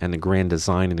argument and the grand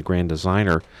design and the grand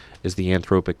designer is the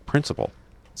anthropic principle.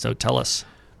 So tell us.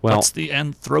 Well, what's the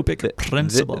anthropic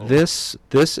principle? This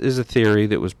is a theory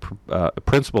that was a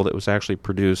principle that was actually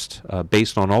produced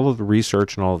based on all of the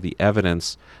research and all of the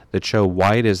evidence that show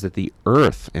why it is that the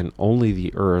Earth and only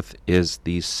the Earth is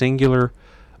the singular,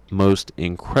 most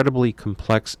incredibly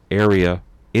complex area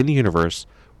in the universe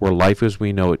where life as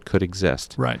we know it could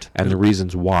exist. Right. And the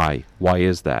reasons why. Why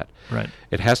is that? Right.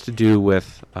 It has to do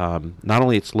with not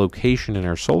only its location in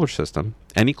our solar system.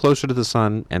 Any closer to the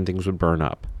sun and things would burn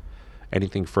up.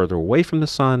 Anything further away from the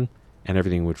sun and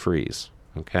everything would freeze.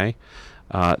 Okay?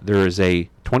 There is a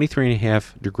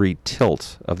 23.5 degree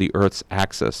tilt of the Earth's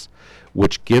axis,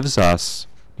 which gives us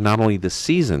not only the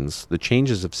seasons, the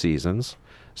changes of seasons,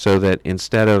 so that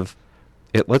instead of,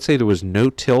 let's say there was no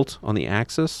tilt on the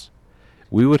axis,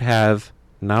 we would have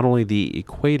not only the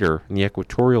equator and the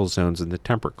equatorial zones and the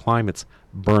temperate climates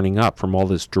burning up from all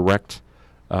this direct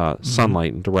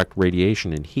sunlight and direct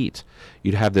radiation and heat.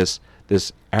 You'd have this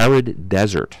arid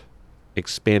desert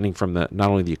expanding from not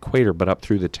only the equator but up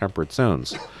through the temperate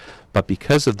zones. But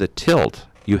because of the tilt,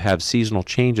 you have seasonal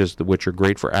changes which are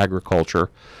great for agriculture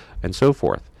and so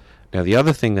forth. Now, the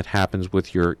other thing that happens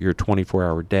with your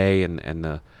 24-hour day and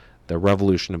the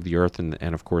revolution of the Earth and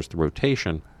of course the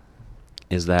rotation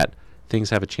is that things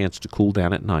have a chance to cool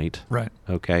down at night. Right.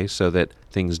 Okay, so that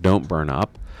things don't burn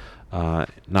up.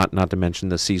 Not to mention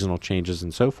the seasonal changes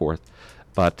and so forth.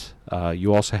 But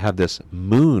you also have this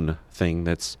moon thing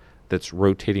that's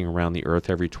rotating around the Earth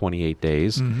every 28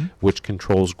 days, which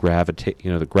controls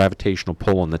the gravitational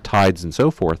pull on the tides and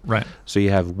so forth. Right. So you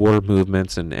have water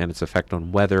movements and its effect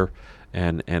on weather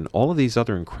and all of these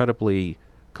other incredibly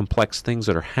complex things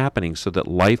that are happening so that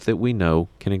life that we know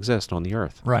can exist on the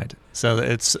Earth. Right. So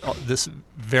it's this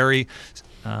very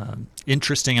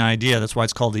interesting idea. That's why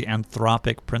it's called the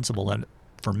anthropic principle that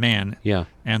for man. Yeah.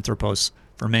 Anthropos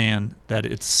for man, that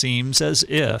it seems as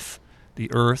if the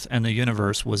Earth and the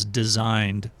universe was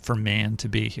designed for man to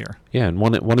be here. Yeah, and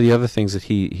one of the other things that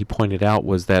he pointed out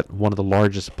was that one of the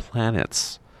largest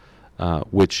planets,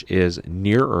 which is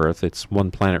near Earth, it's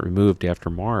one planet removed after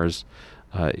Mars,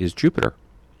 is Jupiter.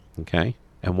 Okay,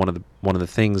 and one of the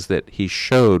things that he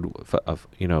showed of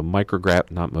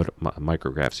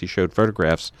micrographs. He showed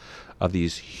photographs of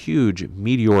these huge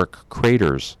meteoric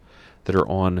craters that are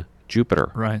on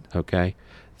Jupiter. Right. Okay.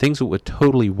 Things that would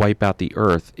totally wipe out the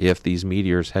Earth if these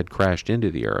meteors had crashed into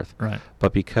the Earth. Right.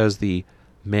 But because the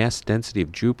mass density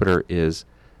of Jupiter is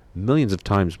millions of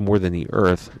times more than the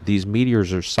Earth, these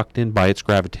meteors are sucked in by its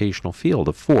gravitational field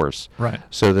of force. Right.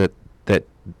 So that It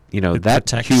that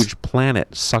protects. huge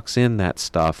planet sucks in that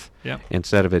stuff Yep.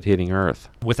 instead of it hitting Earth.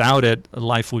 Without it,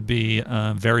 life would be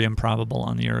very improbable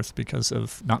on the Earth because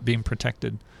of not being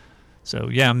protected. So,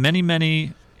 yeah,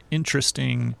 many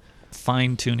interesting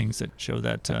fine-tunings that show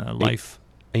that life...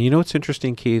 And you know what's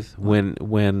interesting, Keith?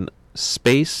 When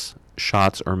space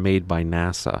shots are made by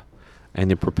NASA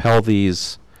and they propel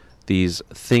these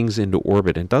things into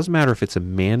orbit, and it doesn't matter if it's a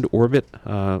manned orbit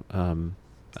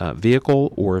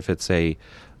vehicle or if it's a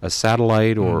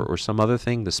satellite or some other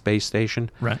thing, the space station,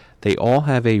 Right. they all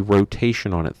have a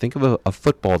rotation on it. Think of a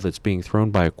football that's being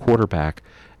thrown by a quarterback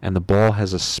and the ball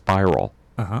has a spiral.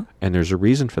 Uh-huh. And there's a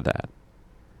reason for that.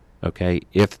 Okay,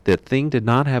 if the thing did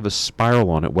not have a spiral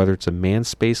on it, whether it's a manned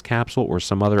space capsule or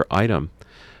some other item,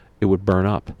 it would burn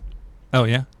up. Oh,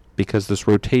 yeah? Because this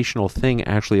rotational thing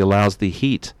actually allows the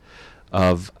heat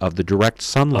of the direct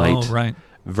sunlight Oh, right.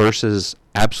 versus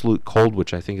absolute cold,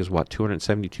 which I think is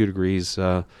 272 degrees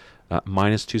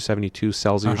minus 272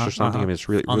 Celsius or something. I mean, it's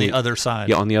really on really, the other side.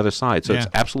 Yeah, on the other side. So Yeah. it's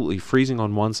absolutely freezing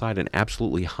on one side and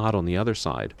absolutely hot on the other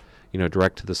side.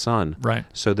 Direct to the sun. Right.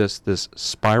 So this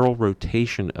spiral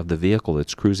rotation of the vehicle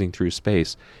that's cruising through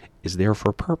space is there for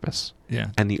a purpose.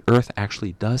 Yeah. And the Earth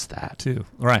actually does that. Too.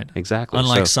 Right. Exactly.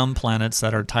 Unlike So- some planets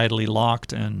that are tidally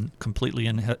locked and completely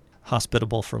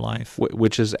inhospitable for life.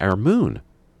 which is our moon.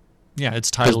 Yeah,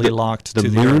 it's 'Cause tidally locked the to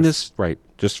the moon Earth. is right.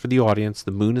 Just for the audience, the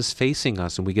moon is facing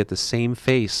us, and we get the same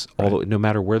face. Although no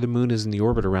matter where the moon is in the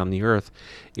orbit around the Earth,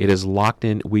 it is locked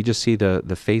in. We just see the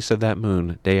face of that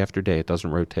moon day after day. It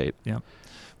doesn't rotate. Yeah.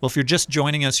 Well, if you're just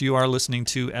joining us, you are listening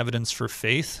to Evidence for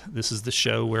Faith. This is the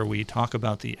show where we talk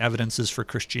about the evidences for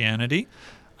Christianity.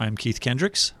 I'm Keith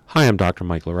Kendricks, Hi, I'm Dr.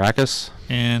 Mike Larakis.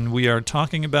 and we are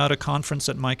talking about a conference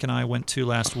that Mike and I went to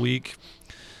last week.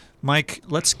 Mike,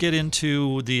 let's get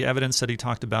into the evidence that he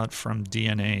talked about from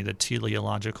DNA, the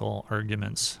teleological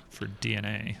arguments for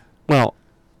DNA. Well,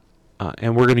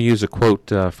 and we're going to use a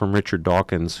quote from Richard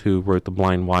Dawkins, who wrote The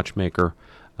Blind Watchmaker.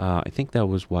 I think that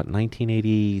was,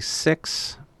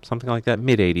 1986? Something like that,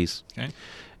 mid-'80s. Okay.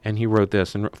 And he wrote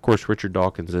this. And, of course, Richard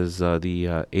Dawkins is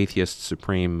the atheist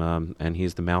supreme, and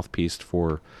he's the mouthpiece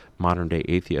for modern-day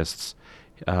atheists.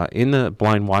 In The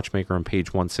Blind Watchmaker on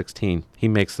page 116, he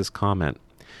makes this comment.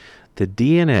 The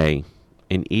DNA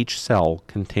in each cell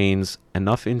contains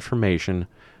enough information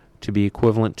to be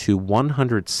equivalent to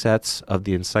 100 sets of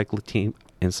the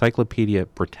Encyclopedia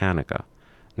Britannica.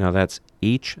 Now that's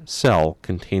each cell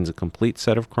contains a complete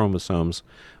set of chromosomes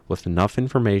with enough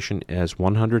information as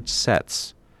 100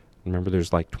 sets. Remember,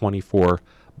 there's like 24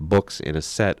 books in a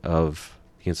set of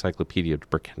the Encyclopedia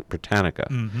Britannica.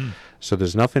 So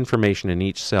there's enough information in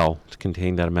each cell to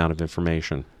contain that amount of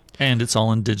information. And it's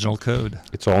all in digital code.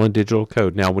 It's all in digital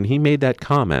code. Now, when he made that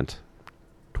comment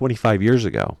 25 years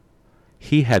ago,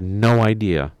 he had no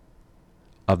idea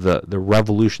of the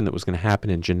revolution that was going to happen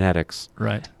in genetics,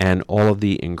 Right. and all of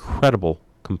the incredible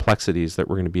complexities that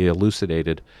were going to be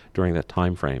elucidated during that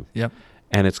time frame. Yep.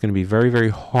 And it's going to be very, very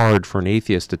hard for an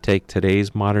atheist to take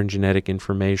today's modern genetic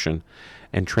information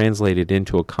and translate it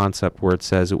into a concept where it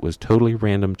says it was totally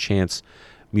random, chance,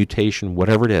 mutation,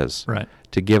 whatever it is, Right.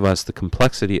 to give us the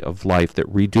complexity of life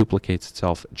that reduplicates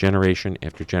itself generation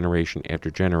after generation after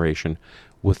generation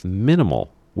with minimal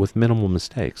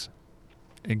mistakes.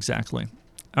 Exactly.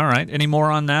 All right. Any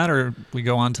more on that, or we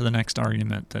go on to the next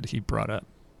argument that he brought up?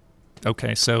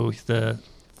 Okay, so the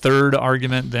third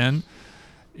argument then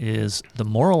is the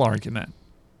moral argument.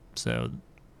 So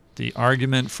the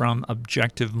argument from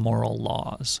objective moral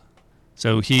laws.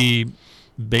 So he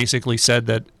basically said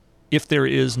that if there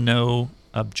is no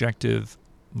objective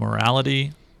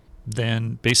morality,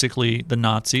 then basically the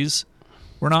Nazis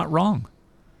were not wrong.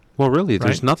 Well, really,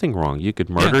 there's Right? nothing wrong. You could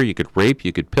murder, you could rape,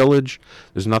 you could pillage.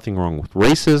 There's nothing wrong with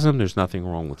racism. There's nothing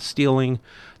wrong with stealing.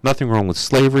 Nothing wrong with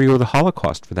slavery or the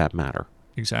Holocaust, for that matter.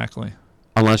 Exactly.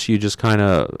 Unless you just kind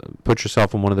of put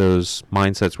yourself in one of those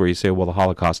mindsets where you say, well, the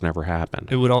Holocaust never happened.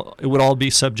 It would all be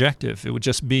subjective. It would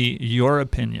just be your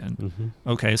opinion.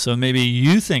 Okay, so maybe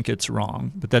you think it's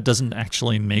wrong, but that doesn't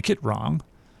actually make it wrong.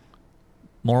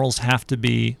 Morals have to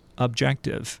be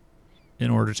objective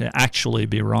in order to actually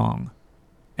be wrong.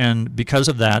 And because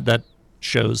of that, that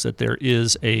shows that there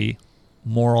is a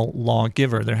moral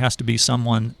lawgiver. There has to be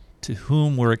someone to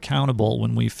whom we're accountable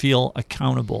when we feel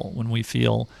accountable, when we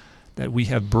feel that we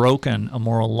have broken a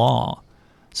moral law,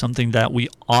 something that we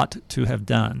ought to have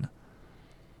done.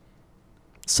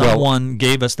 Someone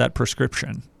gave us that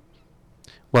prescription.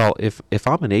 Well, if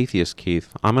I'm an atheist,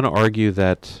 Keith, I'm going to argue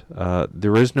that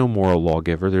there is no moral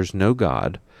lawgiver, there's no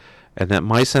God, and that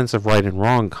my sense of right and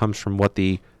wrong comes from what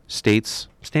the state's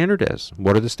standard is.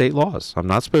 What are the state laws? I'm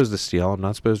not supposed to steal, I'm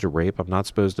not supposed to rape, I'm not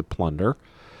supposed to plunder.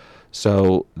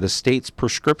 So the state's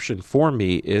prescription for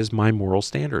me is my moral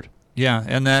standard. Yeah,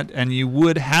 and you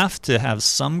would have to have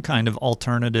some kind of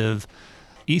alternative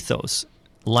ethos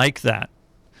like that.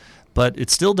 But it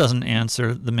still doesn't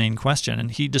answer the main question.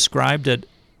 And he described it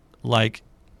like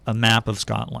a map of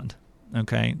Scotland.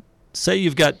 Okay? Say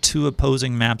you've got two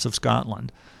opposing maps of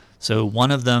Scotland. So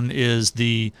one of them is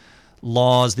the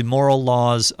moral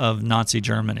laws of Nazi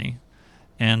Germany.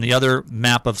 And the other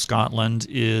map of Scotland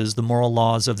is the moral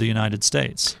laws of the United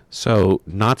States. So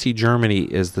Nazi Germany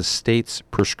is the state's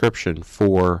prescription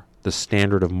for the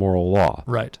standard of moral law.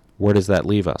 Right. Where does that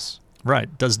leave us?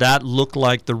 Right. Does that look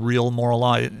like the real moral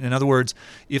law? In other words,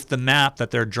 if the map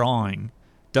that they're drawing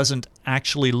doesn't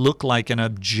actually look like an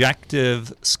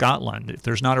objective Scotland, if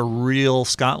there's not a real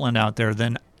Scotland out there,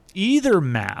 then either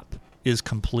map is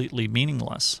completely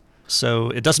meaningless. So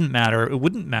it doesn't matter. It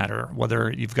wouldn't matter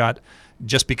whether you've got,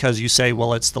 just because you say,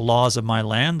 well, it's the laws of my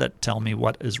land that tell me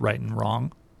what is right and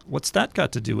wrong. What's that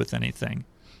got to do with anything?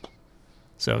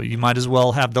 So you might as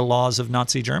well have the laws of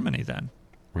Nazi Germany then.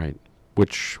 Right.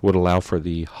 Which would allow for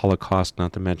the Holocaust,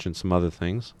 not to mention some other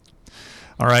things.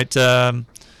 All right.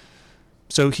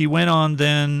 So he went on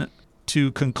then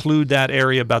to conclude that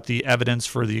area about the evidence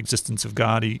for the existence of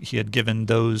God. He had given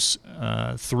those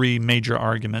three major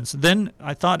arguments. Then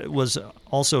I thought it was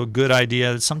also a good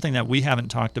idea, something that we haven't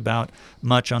talked about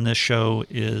much on this show,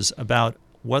 is about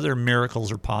whether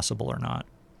miracles are possible or not.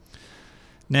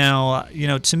 Now,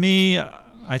 to me,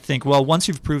 I think, well, once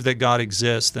you've proved that God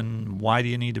exists, then why do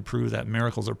you need to prove that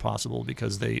miracles are possible?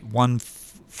 Because one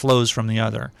flows from the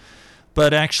other.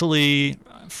 But actually,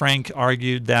 Frank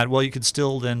argued that, well, you could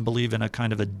still then believe in a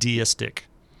kind of a deistic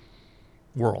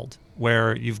world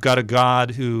where you've got a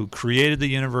God who created the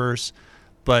universe,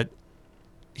 but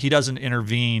he doesn't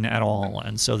intervene at all.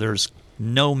 And so there's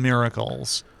no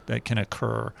miracles that can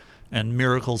occur, and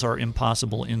miracles are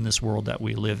impossible in this world that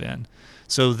we live in.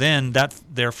 So then that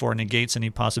therefore negates any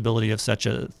possibility of such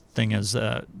a thing as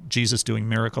Jesus doing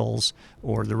miracles,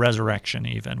 or the resurrection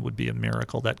even would be a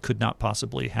miracle that could not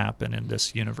possibly happen in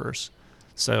this universe.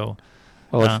 So,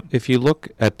 well, if you look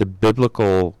at the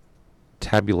biblical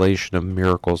tabulation of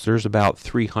miracles, there's about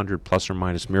 300 plus or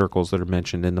minus miracles that are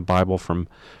mentioned in the Bible from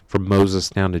Moses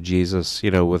down to Jesus,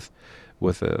 with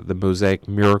the Mosaic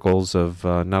miracles of,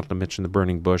 not to mention the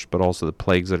burning bush, but also the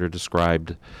plagues that are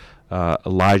described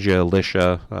Elijah,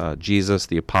 Elisha, Jesus,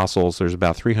 the apostles. There's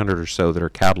about 300 or so that are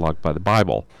cataloged by the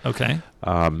Bible. Okay.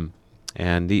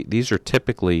 And these are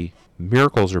typically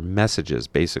miracles or messages,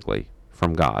 basically,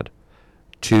 from God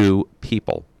to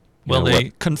people. Well,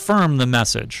 they confirm the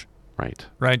message. Right.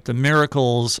 Right? The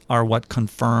miracles are what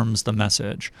confirms the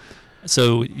message.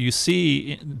 So you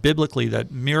see biblically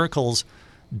that miracles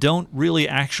don't really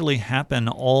actually happen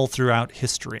all throughout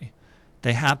history.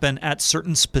 They happen at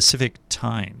certain specific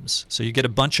times. So you get a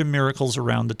bunch of miracles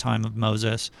around the time of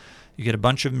Moses. You get a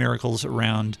bunch of miracles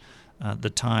around the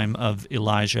time of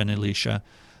Elijah and Elisha.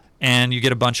 And you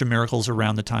get a bunch of miracles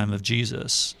around the time of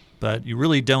Jesus. But you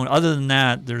really don't. Other than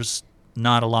that, there's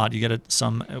not a lot. You get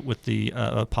some with the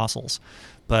apostles.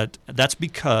 But that's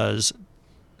because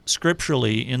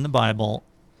scripturally in the Bible,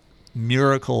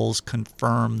 miracles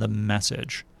confirm the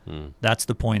message. That's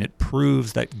the point. It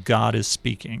proves that God is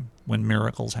speaking when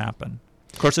miracles happen.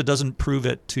 Of course, it doesn't prove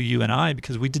it to you and I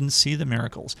because we didn't see the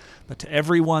miracles. But to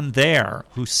everyone there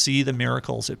who see the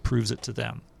miracles, it proves it to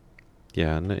them.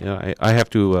 Yeah, and I have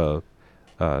to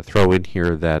throw in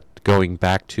here that going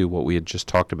back to what we had just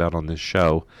talked about on this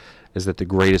show is that the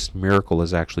greatest miracle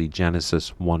is actually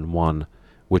Genesis 1:1,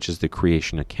 which is the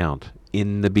creation account.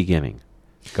 In the beginning,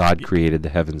 God created the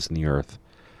heavens and the earth.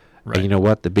 Right. And you know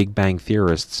what? The Big Bang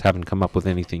theorists haven't come up with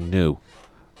anything new.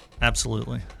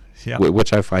 Absolutely. Yeah.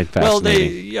 Which I find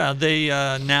fascinating.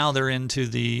 Well, now they're into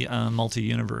the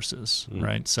multi-universes,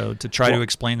 right? So to try to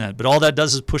explain that. But all that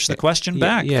does is push the question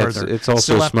back further. It's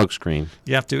also a smokescreen.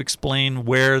 You have to explain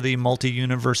where the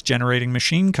multi-universe generating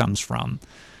machine comes from.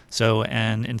 So,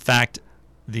 and in fact,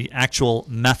 the actual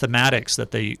mathematics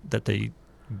that they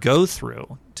go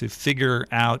through to figure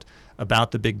out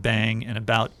about the Big Bang and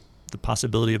about the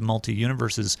possibility of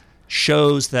multi-universes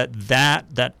shows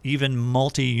that even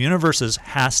multi-universes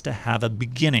has to have a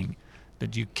beginning,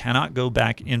 that you cannot go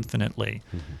back infinitely.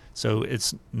 So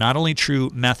it's not only true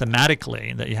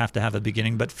mathematically that you have to have a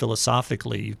beginning, but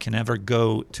philosophically you can never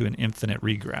go to an infinite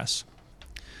regress.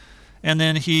 And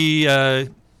then he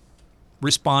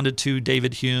responded to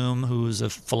David Hume, who's a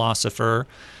philosopher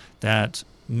that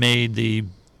made the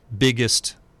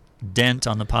biggest dent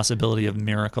on the possibility of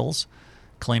miracles,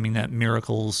 claiming that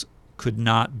miracles could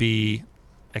not be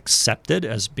accepted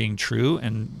as being true.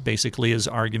 And basically his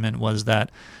argument was that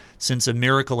since a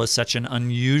miracle is such an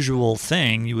unusual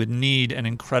thing, you would need an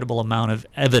incredible amount of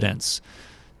evidence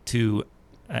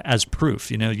as proof.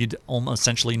 You'd almost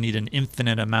essentially need an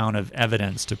infinite amount of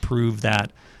evidence to prove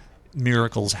that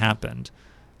miracles happened.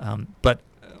 But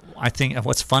I think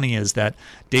what's funny is that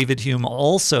David Hume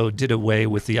also did away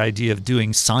with the idea of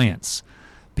doing science,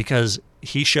 because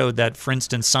he showed that, for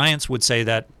instance, science would say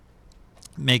that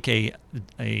make a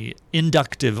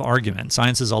inductive argument.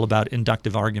 Science is all about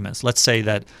inductive arguments. Let's say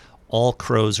that all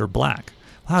crows are black.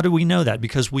 How do we know that?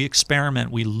 Because we experiment.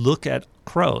 We look at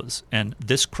crows, and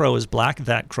this crow is black,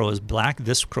 that crow is black,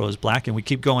 this crow is black, and we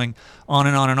keep going on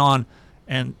and on and on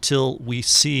until we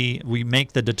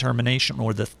make the determination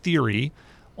or the theory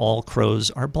all crows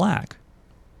are black.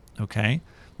 Okay?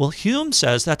 Well, Hume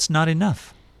says that's not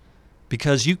enough,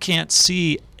 because you can't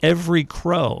see every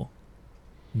crow,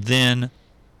 then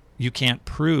you can't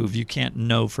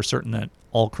know for certain that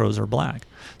all crows are black.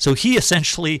 So he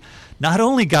essentially not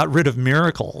only got rid of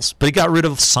miracles, but he got rid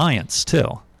of science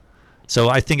too. So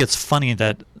I think it's funny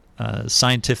that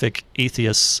scientific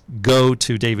atheists go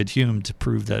to David Hume to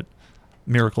prove that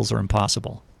miracles are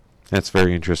impossible. That's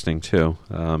very interesting too.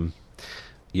 Right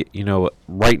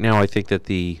now I think that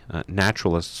the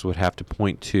naturalists would have to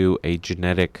point to a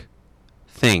genetic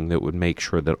thing that would make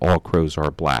sure that all crows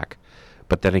are black.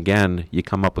 But then again, you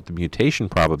come up with the mutation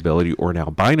probability or an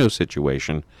albino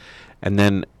situation, and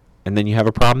then you have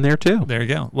a problem there too. There you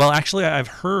go. Well, actually, I've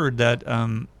heard that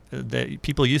that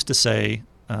people used to say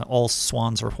all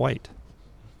swans are white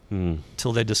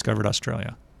until they discovered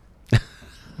Australia.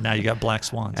 Now you got black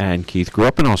swans. And Keith grew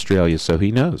up in Australia, so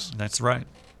he knows. That's right.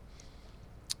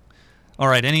 All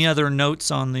right. Any other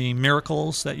notes on the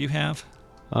miracles that you have?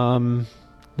 No,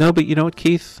 but you know what,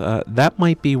 Keith? That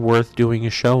might be worth doing a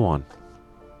show on.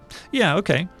 Yeah,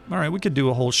 okay. All right, we could do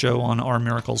a whole show on Are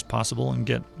Miracles Possible and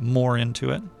get more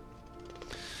into it.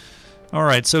 All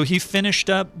right, so he finished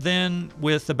up then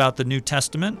with about the New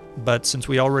Testament, but since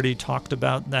we already talked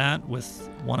about that with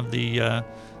one of the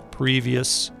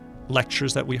previous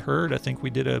lectures that we heard, I think we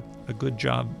did a good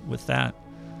job with that.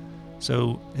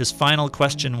 So his final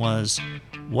question was,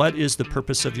 what is the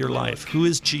purpose of your life? Who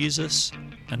is Jesus,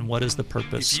 and what is the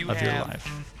purpose of your life?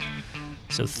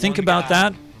 So think about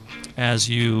that. as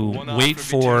you wait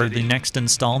for the next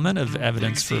installment of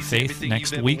Evidence for Faith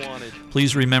next week.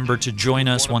 Please remember to join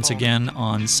us once again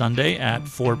on Sunday at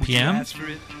 4 p.m.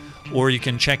 Or you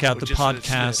can check out the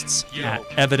podcasts at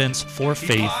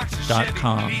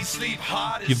evidenceforfaith.com.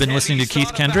 You've been listening to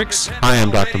Keith Kendricks. Hi, I'm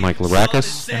Dr. Mike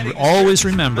Larakis. And always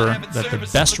remember that the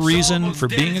best reason for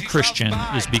being a Christian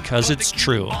is because it's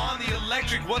true. On the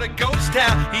electric, what a ghost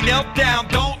town. He knelt down,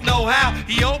 don't know how.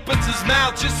 He opens his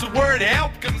mouth, just the word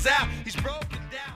help comes out. He's broken.